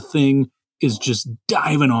it. And the thing is just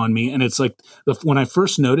diving on me. And it's like when I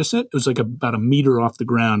first noticed it, it was like about a meter off the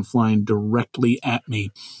ground, flying directly at me.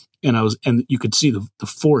 And you could see the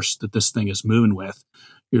force that this thing is moving with.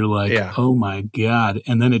 You're like, Oh my God.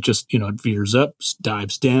 And then it just, it veers up,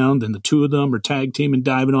 dives down. Then the two of them are tag team and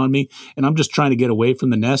diving on me. And I'm just trying to get away from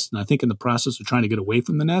the nest. And I think in the process of trying to get away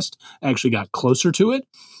from the nest, I actually got closer to it.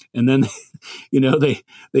 And then,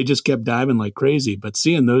 they just kept diving like crazy. But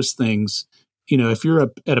seeing those things, if you're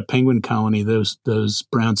up at a penguin colony, those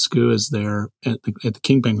brown skuas there at the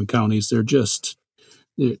king penguin colonies, they're just,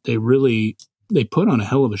 they put on a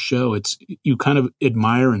hell of a show. You kind of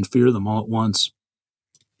admire and fear them all at once.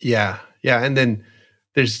 Yeah. Yeah. And then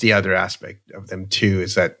there's the other aspect of them too,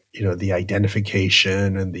 is that, the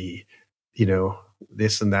identification and the,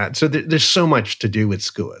 this and that. So there's so much to do with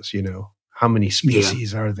skuas, how many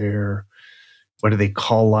species are there? What do they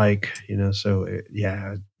call like, so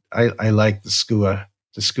I like the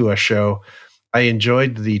skua show. I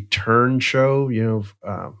enjoyed the tern show,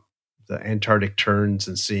 the Antarctic terns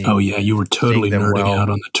and seeing. Oh yeah. You were totally nerding out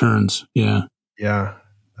on the terns. Yeah. Yeah.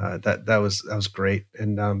 That was great.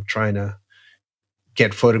 And I'm trying to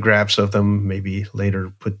get photographs of them, maybe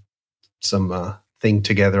later put some thing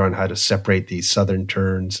together on how to separate these southern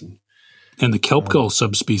terns. And the kelp gull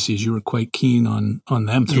subspecies, you were quite keen on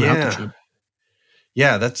them throughout the trip.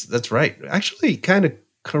 Yeah, that's right. Actually, kind of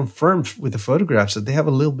confirmed with the photographs that they have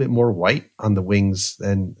a little bit more white on the wings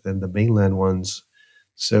than the mainland ones.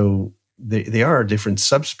 So they are different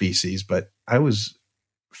subspecies, but I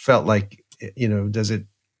felt like,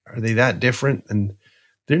 are they that different? And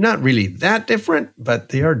they're not really that different, but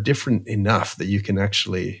they are different enough that you can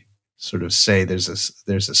actually sort of say there's a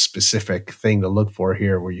specific thing to look for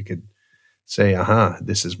here where you could say,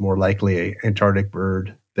 this is more likely an Antarctic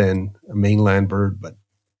bird than a mainland bird, but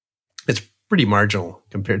it's pretty marginal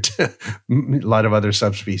compared to a lot of other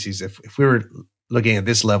subspecies. If we were looking at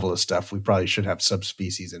this level of stuff, we probably should have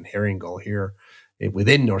subspecies in herring gull here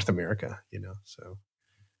within North America, so,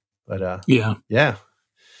 but yeah.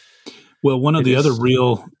 Well, one of the other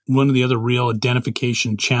real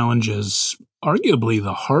identification challenges, arguably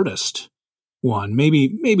the hardest one,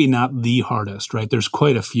 maybe not the hardest, right? There's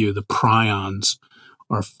quite a few. The prions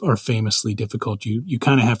are famously difficult. You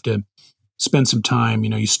kind of have to spend some time.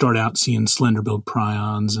 You start out seeing slender-billed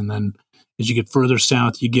prions, and then as you get further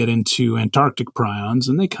south, you get into Antarctic prions,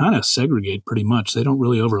 and they kind of segregate pretty much. They don't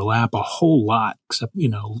really overlap a whole lot, except at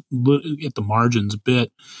the margins a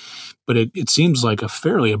bit. But it seems like a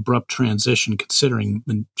fairly abrupt transition considering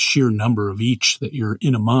the sheer number of each that you're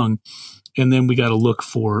in among. And then we got to look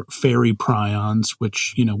for fairy prions,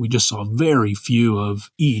 which, we just saw very few of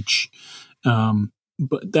each.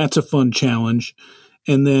 But that's a fun challenge.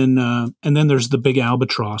 And then there's the big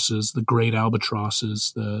albatrosses, the great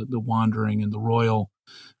albatrosses, the wandering and the royal.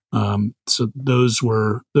 So those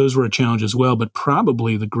were a challenge as well. But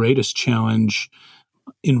probably the greatest challenge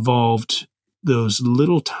involved those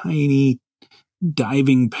little tiny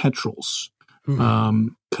diving petrels.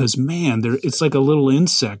 Because man, it's like a little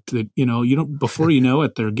insect that you don't, before you know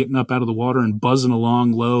it, they're getting up out of the water and buzzing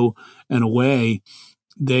along low and away.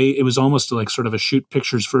 It was almost like sort of a shoot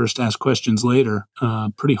pictures first, ask questions later.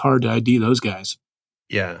 Pretty hard to ID those guys.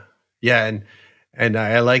 Yeah, and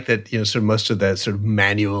I like that sort of most of the sort of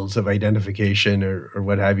manuals of identification or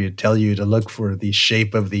what have you tell you to look for the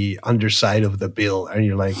shape of the underside of the bill, and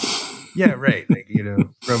you're like, yeah, right, like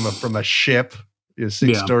from a ship.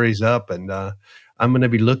 6 stories up, and I'm going to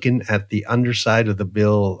be looking at the underside of the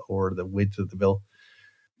bill or the width of the bill.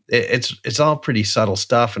 It's all pretty subtle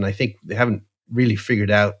stuff, and I think they haven't really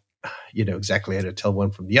figured out, exactly how to tell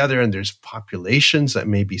one from the other. And there's populations that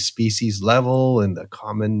may be species level, and the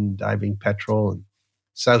common diving petrel and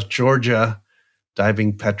South Georgia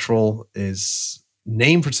diving petrel is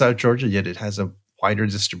named for South Georgia, yet it has a wider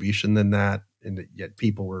distribution than that, and yet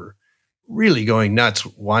people were really going nuts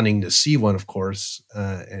wanting to see one, of course,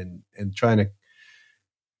 and trying to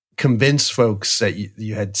convince folks that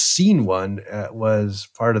you had seen one was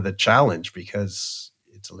part of the challenge, because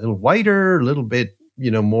it's a little whiter, a little bit,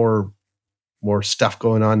 more stuff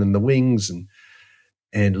going on in the wings,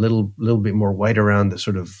 and a little bit more white around the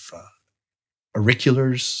sort of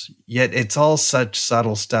auriculars, yet it's all such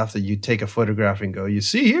subtle stuff that you take a photograph and go, you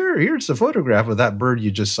see here's the photograph of that bird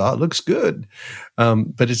you just saw. It looks good.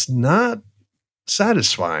 But it's not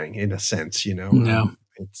satisfying in a sense, you know. No.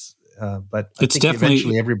 But I it's think definitely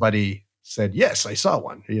eventually everybody said, yes, I saw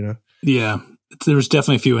one, you know. Yeah. There's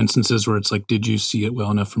definitely a few instances where it's like, did you see it well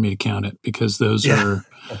enough for me to count it? Because those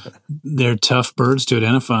they're tough birds to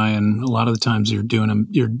identify. And a lot of the times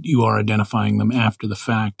you are identifying them after the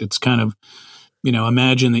fact. It's kind of, you know,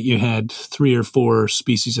 imagine that you had 3 or 4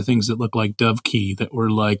 species of things that look like dovekey that were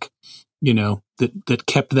like, you know, that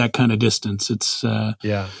kept that kind of distance. It's,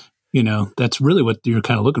 you know, that's really what you're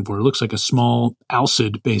kind of looking for. It looks like a small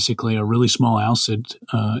alcid, basically. A really small alcid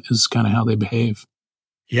is kind of how they behave.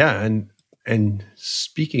 Yeah, and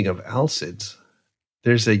speaking of alcids,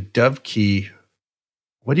 there's a dovekey.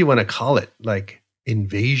 What do you want to call it? Like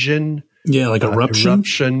invasion? Yeah, like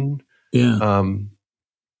eruption. Yeah.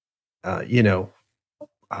 You know,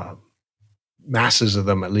 masses of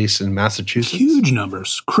them, at least in Massachusetts. Huge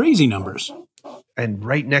numbers, crazy numbers, and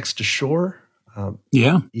right next to shore.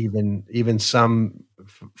 Even some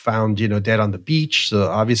found, you know, dead on the beach. So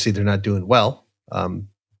obviously they're not doing well, and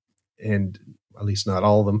at least not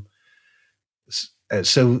all of them.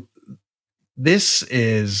 So this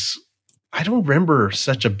is, I don't remember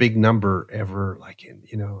such a big number ever. Like in,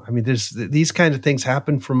 you know, I mean, there's these kind of things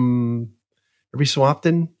happen from every so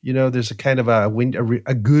often. You know, there's a kind of a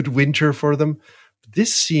good winter for them. But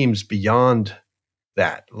this seems beyond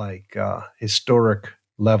that, like historic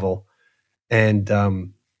level. And,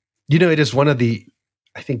 you know, it is one of the,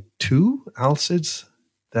 I think, 2 alcids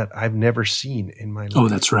that I've never seen in my life. Oh,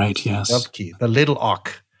 that's right. Yes. Dovekey, the little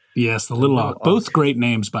auk. Yes, the little auk. Both great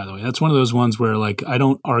names, by the way. That's one of those ones where, like, I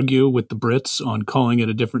don't argue with the Brits on calling it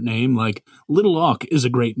a different name. Like, little auk is a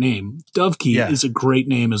great name. Dovekey is a great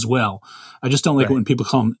name as well. I just don't like it when people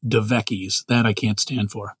call them Dovekies. That I can't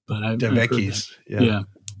stand for. But Dovekies. Yeah.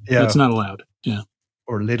 That's not allowed. Yeah.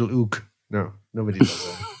 Or little ook. No, nobody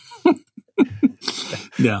does that.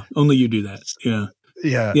 Yeah, only you do that. Yeah.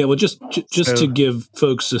 Yeah. Well, just to give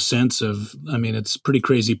folks a sense of, I mean, it's pretty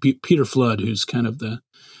crazy. Peter Flood, who's kind of the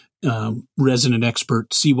resident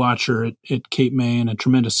expert sea watcher at Cape May and at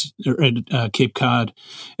Cape Cod,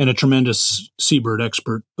 and a tremendous seabird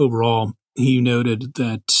expert overall, he noted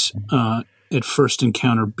that at First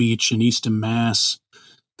Encounter Beach in Eastham, Mass,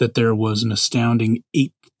 that there was an astounding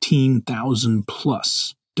 18,000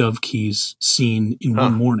 plus dovekeys seen in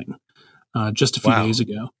one morning. Just a few days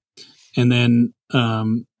ago. And then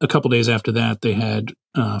a couple days after that, they had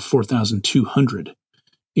 4,200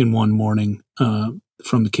 in one morning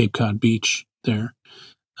from the Cape Cod beach there.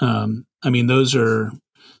 I mean, those are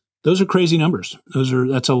crazy numbers.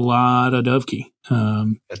 That's a lot of dovekey.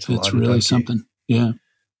 That's really something. Yeah.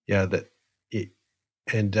 Yeah.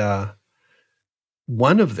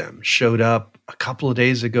 One of them showed up a couple of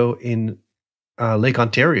days ago in Lake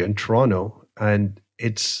Ontario in Toronto, and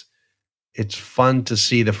it's fun to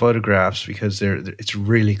see the photographs because it's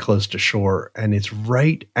really close to shore, and it's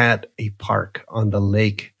right at a park on the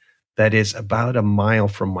lake that is about a mile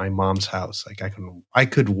from my mom's house. Like I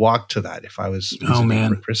could walk to that if I was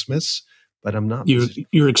visiting for Christmas, but I'm not.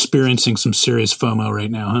 You're experiencing some serious FOMO right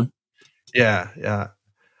now, huh? Yeah.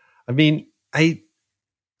 I mean, I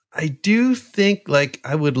do think, like,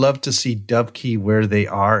 I would love to see dovekey where they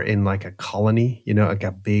are in like a colony, you know, like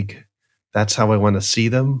a big. That's how I want to see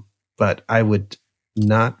them. But I would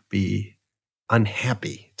not be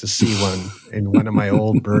unhappy to see one in one of my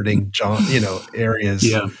old birding, areas.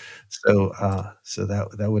 Yeah. So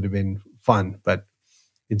that would have been fun. But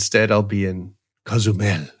instead, I'll be in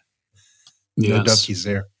Cozumel. Yes. No dovekeys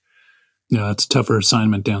there. Yeah, it's a tougher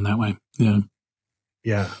assignment down that way. Yeah.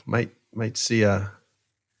 Yeah, might see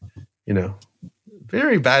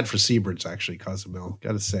very bad for seabirds actually. Cozumel,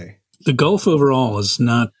 got to say. The Gulf overall is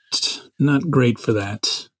not great for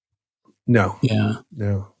that. No. Yeah.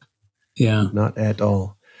 No. Yeah. Not at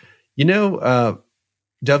all.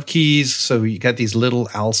 Dovekeys, so you got these little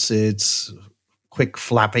alcids, quick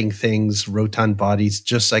flapping things, rotund bodies,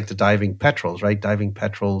 just like the diving petrels, right? Diving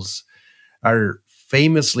petrels are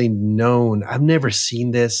famously known. I've never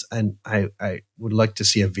seen this, and I would like to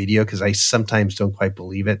see a video because I sometimes don't quite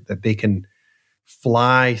believe it, that they can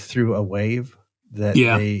fly through a wave, that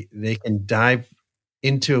they can dive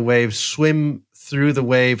into a wave, swim through the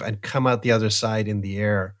wave, and come out the other side in the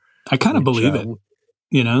air. I kind of believe it,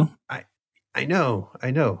 I know.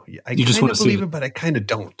 I you just kind of believe it, but I kind of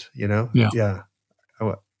don't, Yeah.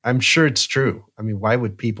 I'm sure it's true. I mean, why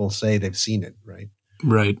would people say they've seen it, right?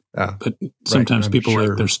 Right. But sometimes people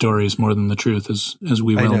like their stories more than the truth, as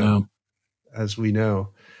we well know. As we know.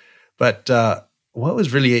 But what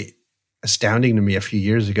was really astounding to me a few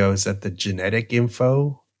years ago is that the genetic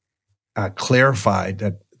info clarified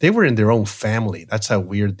that they were in their own family. That's how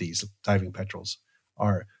weird these diving petrels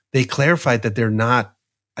are. They clarified that they're not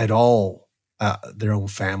at all their own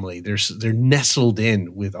family. They're nestled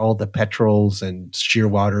in with all the petrels and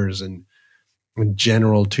shearwaters and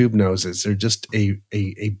general tube noses. They're just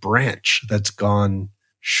a branch that's gone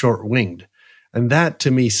short winged, and that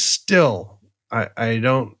to me still,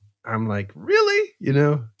 I'm like, really,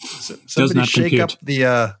 somebody shake up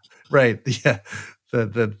the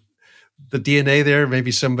the DNA there.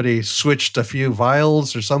 Maybe somebody switched a few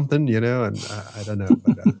vials or something, and I don't know,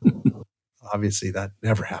 but obviously that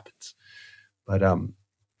never happens. But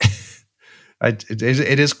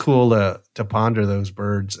it is cool to ponder those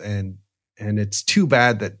birds, and it's too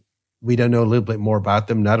bad that we don't know a little bit more about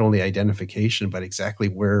them. Not only identification, but exactly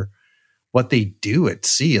what they do at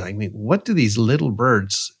sea. I mean, what do these little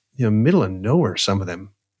birds, middle of nowhere, some of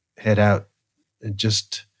them head out, and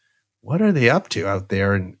just what are they up to out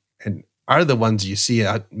there? And are the ones you see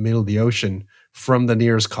out in the middle of the ocean from the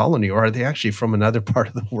nearest colony, or are they actually from another part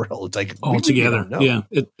of the world? It's like altogether. Yeah.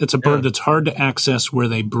 It's a bird that's hard to access where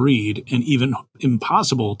they breed, and even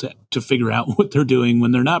impossible to figure out what they're doing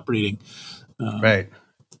when they're not breeding. Right.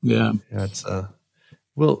 Yeah. It's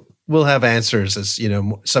we'll have answers as,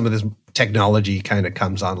 some of this technology kind of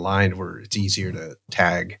comes online where it's easier to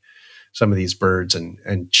tag some of these birds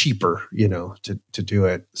and cheaper, to do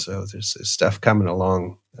it. So there's stuff coming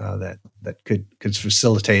along that could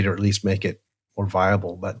facilitate or at least make it more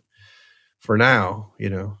viable. But for now, we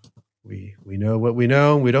know what we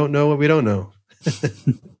know. We don't know what we don't know.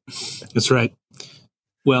 That's right.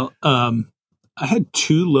 Well, I had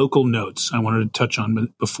two local notes I wanted to touch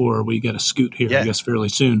on before we get a scoot here, I guess, fairly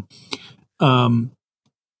soon. One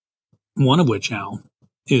of which, Al,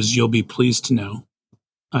 is you'll be pleased to know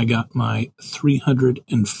I got my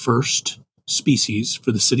 301st species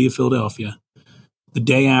for the city of Philadelphia the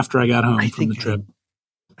day after I got home from the trip.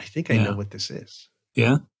 I think I know what this is.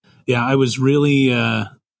 Yeah. Yeah. I was really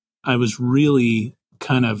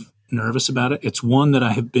kind of nervous about it. It's one that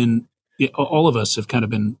all of us have kind of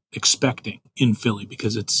been expecting in Philly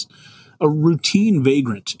because it's a routine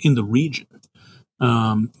vagrant in the region.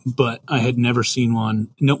 But I had never seen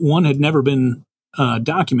one. No, one had never been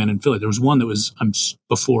documented in Philly. There was one that was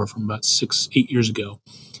before from about 8 years ago.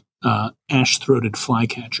 Ash-throated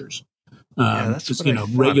flycatchers. That's what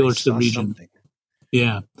regular to the region. Something.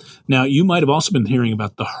 Yeah. Now you might have also been hearing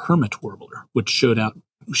about the hermit warbler, which showed up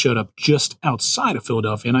just outside of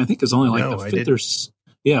Philadelphia, and I think is only the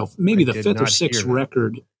fifth or sixth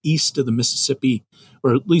record east of the Mississippi,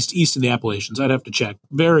 or at least east of the Appalachians. I'd have to check.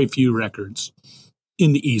 Very few records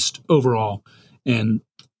in the East overall. And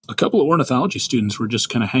a couple of ornithology students were just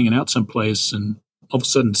kind of hanging out someplace and all of a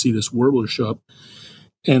sudden see this warbler show up.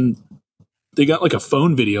 And they got like a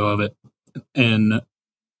phone video of it. And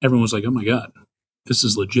everyone was like, oh my God, this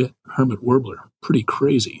is legit hermit warbler. Pretty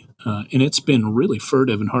crazy. And it's been really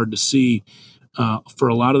furtive and hard to see for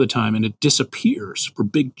a lot of the time. And it disappears for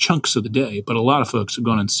big chunks of the day. But a lot of folks have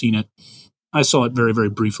gone and seen it. I saw it very, very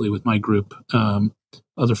briefly with my group.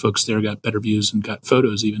 Other folks there got better views and got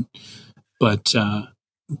photos even. But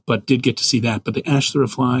did get to see that. But the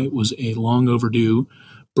ash-throated fly was a long overdue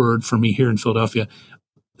bird for me here in Philadelphia.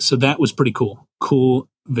 So that was pretty cool. Cool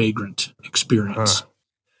vagrant experience.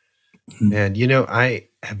 And, I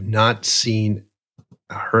have not seen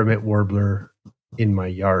a hermit warbler in my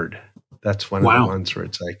yard. That's one of the ones where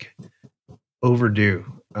it's like overdue.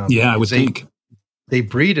 I would think. They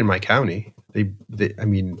breed in my county.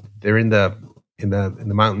 They're in the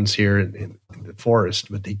mountains here in the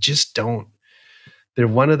forest, but they just don't. They're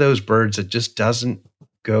one of those birds that just doesn't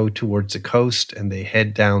go towards the coast, and they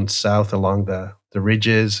head down south along the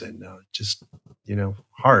ridges, and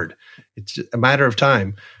hard. It's a matter of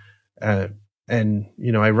time. And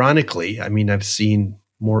ironically, I've seen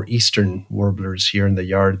more eastern warblers here in the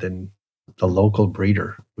yard than the local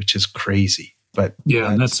breeder, which is crazy. But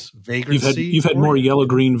that's vagrancy. You've had more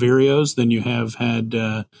yellow-green vireos than you have had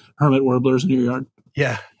hermit warblers in your yard.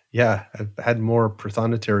 Yeah, I've had more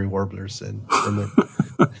prothonotary warblers than hermit.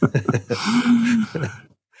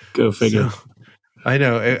 Go figure. So, I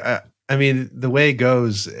know. The way it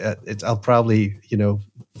goes, I'll probably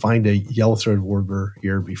find a yellow-throated warbler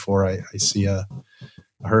here before I see a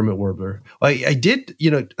hermit warbler. I did,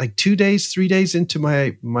 2 days, 3 days into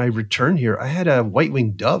my return here, I had a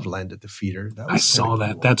white-winged dove land at the feeder. I saw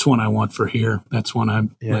that. Cool. That's one I want for here. That's one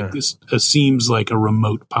I'm like. This seems like a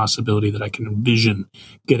remote possibility that I can envision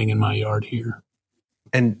getting in my yard here.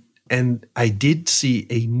 And I did see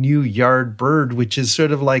a new yard bird, which is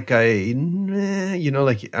sort of like I'm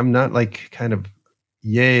not like kind of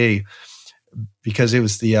yay. because it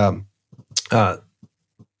was the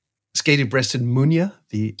skated-breasted Munya,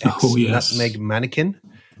 the ex-Nutmeg mannequin,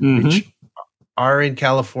 which are in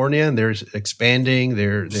California, and they're expanding.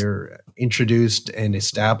 They're introduced and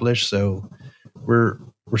established, so we're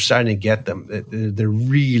starting to get them. They're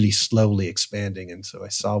really slowly expanding, and so I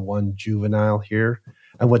saw one juvenile here.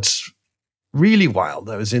 And what's really wild,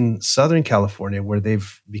 I was in Southern California where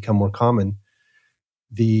they've become more common.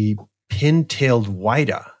 The pin-tailed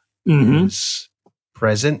whita is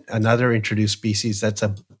present, another introduced species that's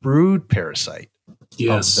a brood parasite of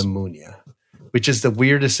the Munya, which is the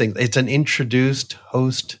weirdest thing. It's an introduced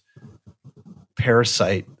host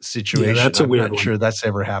parasite situation. Yeah, that's a weird I'm not one. Sure that's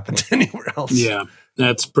ever happened anywhere else. Yeah,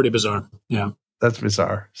 that's pretty bizarre. Yeah. That's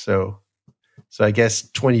bizarre. So I guess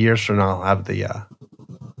 20 years from now, I'll have the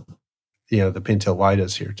pintail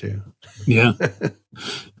whitas here too. Yeah.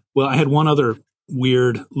 Well, I had one other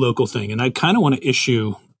weird local thing, and I kind of want to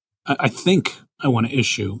issue, I think I want to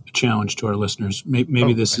issue a challenge to our listeners.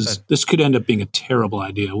 Maybe this could end up being a terrible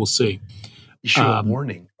idea. We'll see. Issue a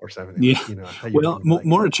warning or something. Yeah.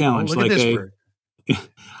 More a challenge. Look at this bird.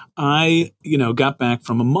 I, got back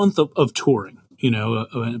from a month of touring,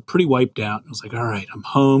 pretty wiped out. I was like, all right, I'm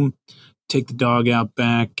home, take the dog out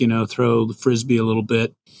back, throw the Frisbee a little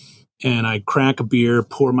bit. And I crack a beer,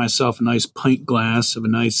 pour myself a nice pint glass of a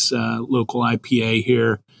nice local IPA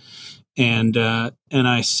here. And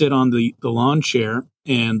I sit on the lawn chair,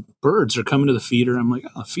 and birds are coming to the feeder. I'm like,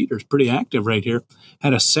 the feeder's pretty active right here.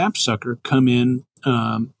 Had a sapsucker come in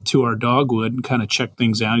to our dogwood and kind of check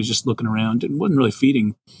things out. He's just looking around and wasn't really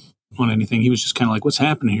feeding on anything. He was just kind of like, what's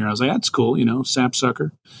happening here? I was like, that's cool,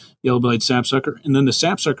 sapsucker, yellow-bellied sapsucker. And then the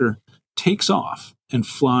sapsucker takes off and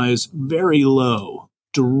flies very low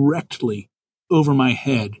directly over my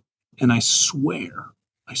head. And I swear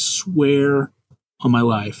on my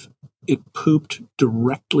life, it pooped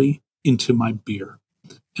directly into my beer.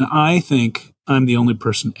 And I think I'm the only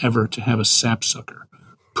person ever to have a sapsucker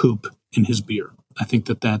poop in his beer. I think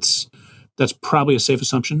that's probably a safe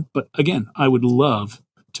assumption. But again, I would love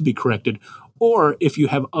to be corrected. Or if you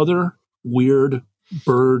have other weird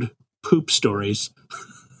bird poop stories,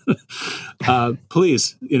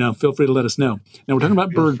 please, feel free to let us know. Now we're talking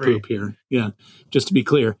about bird poop here. Yeah, just to be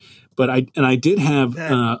clear. But I did have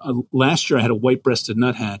last year I had a white-breasted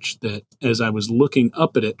nuthatch that, as I was looking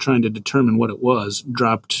up at it, trying to determine what it was,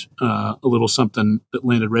 dropped a little something that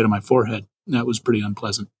landed right on my forehead. That was pretty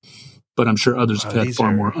unpleasant. But I'm sure others have had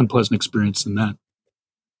far more unpleasant experience than that.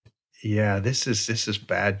 Yeah, this is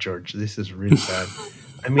bad, George. This is really bad.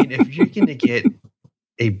 I mean, if you're going to get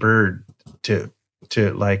a bird to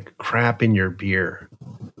like crap in your beer,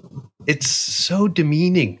 it's so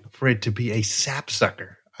demeaning for it to be a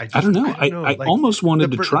sapsucker. I don't know. I almost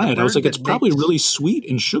wanted to try it. I was like, it's probably really sweet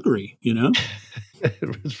and sugary,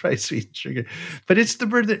 It's probably sweet and sugary. But it's the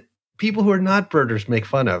bird that people who are not birders make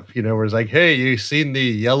fun of, where it's like, hey, you seen the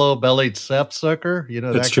yellow-bellied sapsucker?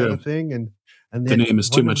 That's that true. kind of thing. And the name is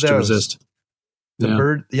too much to resist. The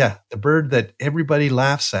bird that everybody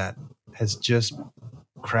laughs at has just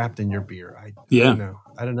crapped in your beer. I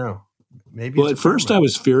don't know. Maybe. Well, at first I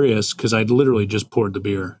was furious because I'd literally just poured the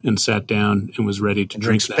beer and sat down and was ready to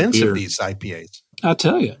drink that beer. Expensive, these IPAs. I'll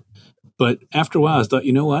tell you. But after a while, I thought,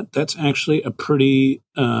 you know what? That's actually a pretty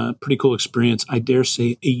cool experience. I dare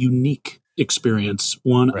say a unique experience,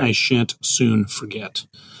 one I shan't soon forget.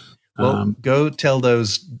 Well, go tell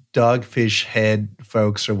those Dogfish Head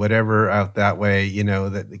folks or whatever out that way,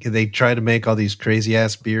 that they try to make all these crazy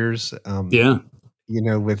ass beers.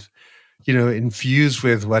 With, infused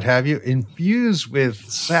with what have you, infused with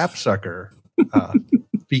sapsucker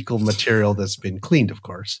fecal material that's been cleaned, of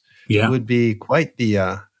course. Yeah. It would be quite the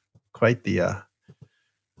I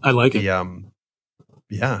like it.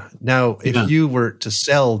 Yeah. Now, if you were to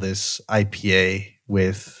sell this IPA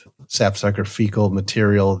with sapsucker fecal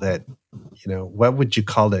material that, what would you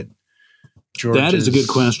call it? That is a good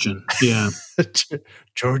question. Yeah.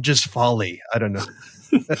 George's Folly. I don't know.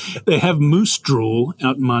 They have moose drool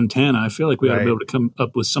out in Montana. I feel like we ought to be able to come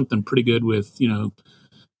up with something pretty good with,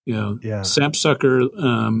 sapsucker.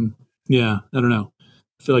 I don't know.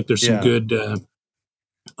 I feel like there's some good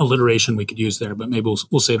alliteration we could use there, but maybe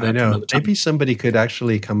we'll save that for another time. Maybe somebody could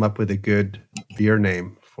actually come up with a good beer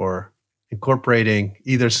name for incorporating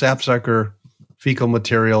either sapsucker, fecal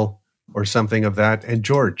material, or something of that, and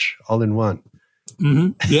George all in one.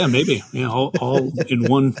 Mm-hmm. Yeah, maybe. Yeah, all in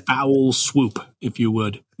one foul swoop, if you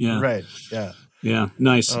would. Yeah. Right. Yeah. Yeah.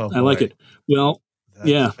 Nice. Oh, I like it. Well,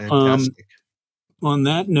 That's fantastic. on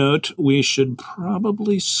that note, we should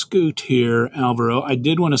probably scoot here, Alvaro. I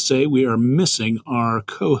did want to say we are missing our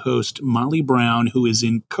co-host, Molly Brown, who is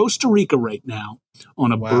in Costa Rica right now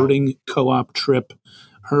on a birding co-op trip.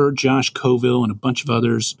 Her, Josh Coville, and a bunch of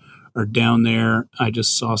others are down there. I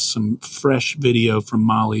just saw some fresh video from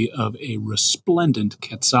Molly of a resplendent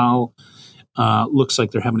quetzal. Looks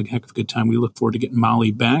like they're having a heck of a good time. We look forward to getting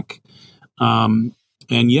Molly back. And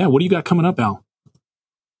yeah, what do you got coming up, Al?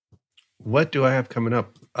 What do I have coming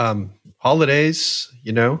up? Holidays,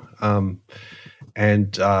 and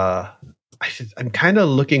I'm kind of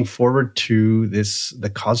looking forward to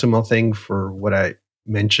the Cozumel thing for what I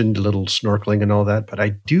mentioned, a little snorkeling and all that. But I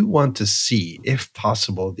do want to see, if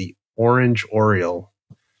possible, the orange oriole.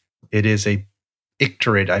 It is a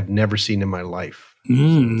icterid I've never seen in my life.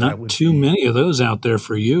 Not too many of those out there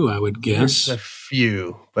for you, I would guess. There's a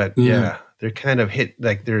few, but yeah, they're kind of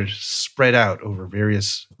they're spread out over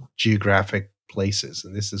various geographic places.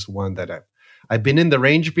 And this is one that I've been in the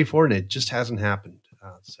range before and it just hasn't happened.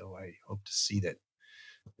 So I hope to see that.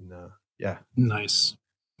 And, yeah. Nice.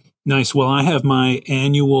 Well, I have my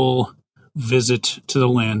annual visit to the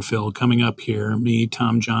landfill coming up here. Me,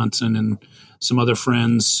 Tom Johnson, and some other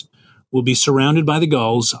friends will be surrounded by the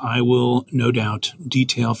gulls. I will no doubt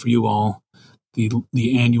detail for you all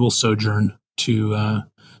the annual sojourn to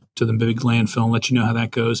the big landfill and let you know how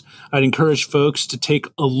that goes. I'd encourage folks to take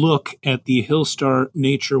a look at the Hillstar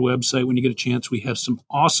Nature website when you get a chance. We have some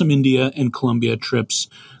awesome India and Colombia trips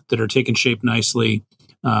that are taking shape nicely.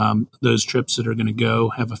 Those trips that are going to go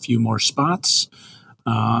have a few more spots.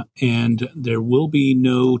 And there will be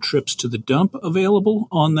no trips to the dump available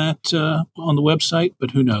on that on the website,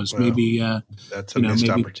 but who knows? Well, maybe that's a missed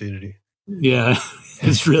opportunity. Yeah,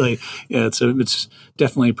 it's really it's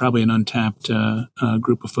definitely probably an untapped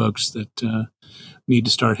group of folks that need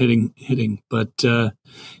to start hitting. But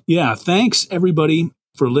yeah, thanks everybody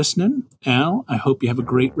for listening. Al, I hope you have a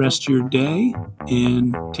great rest of your day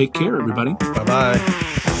and take care, everybody.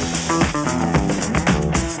 Bye-bye.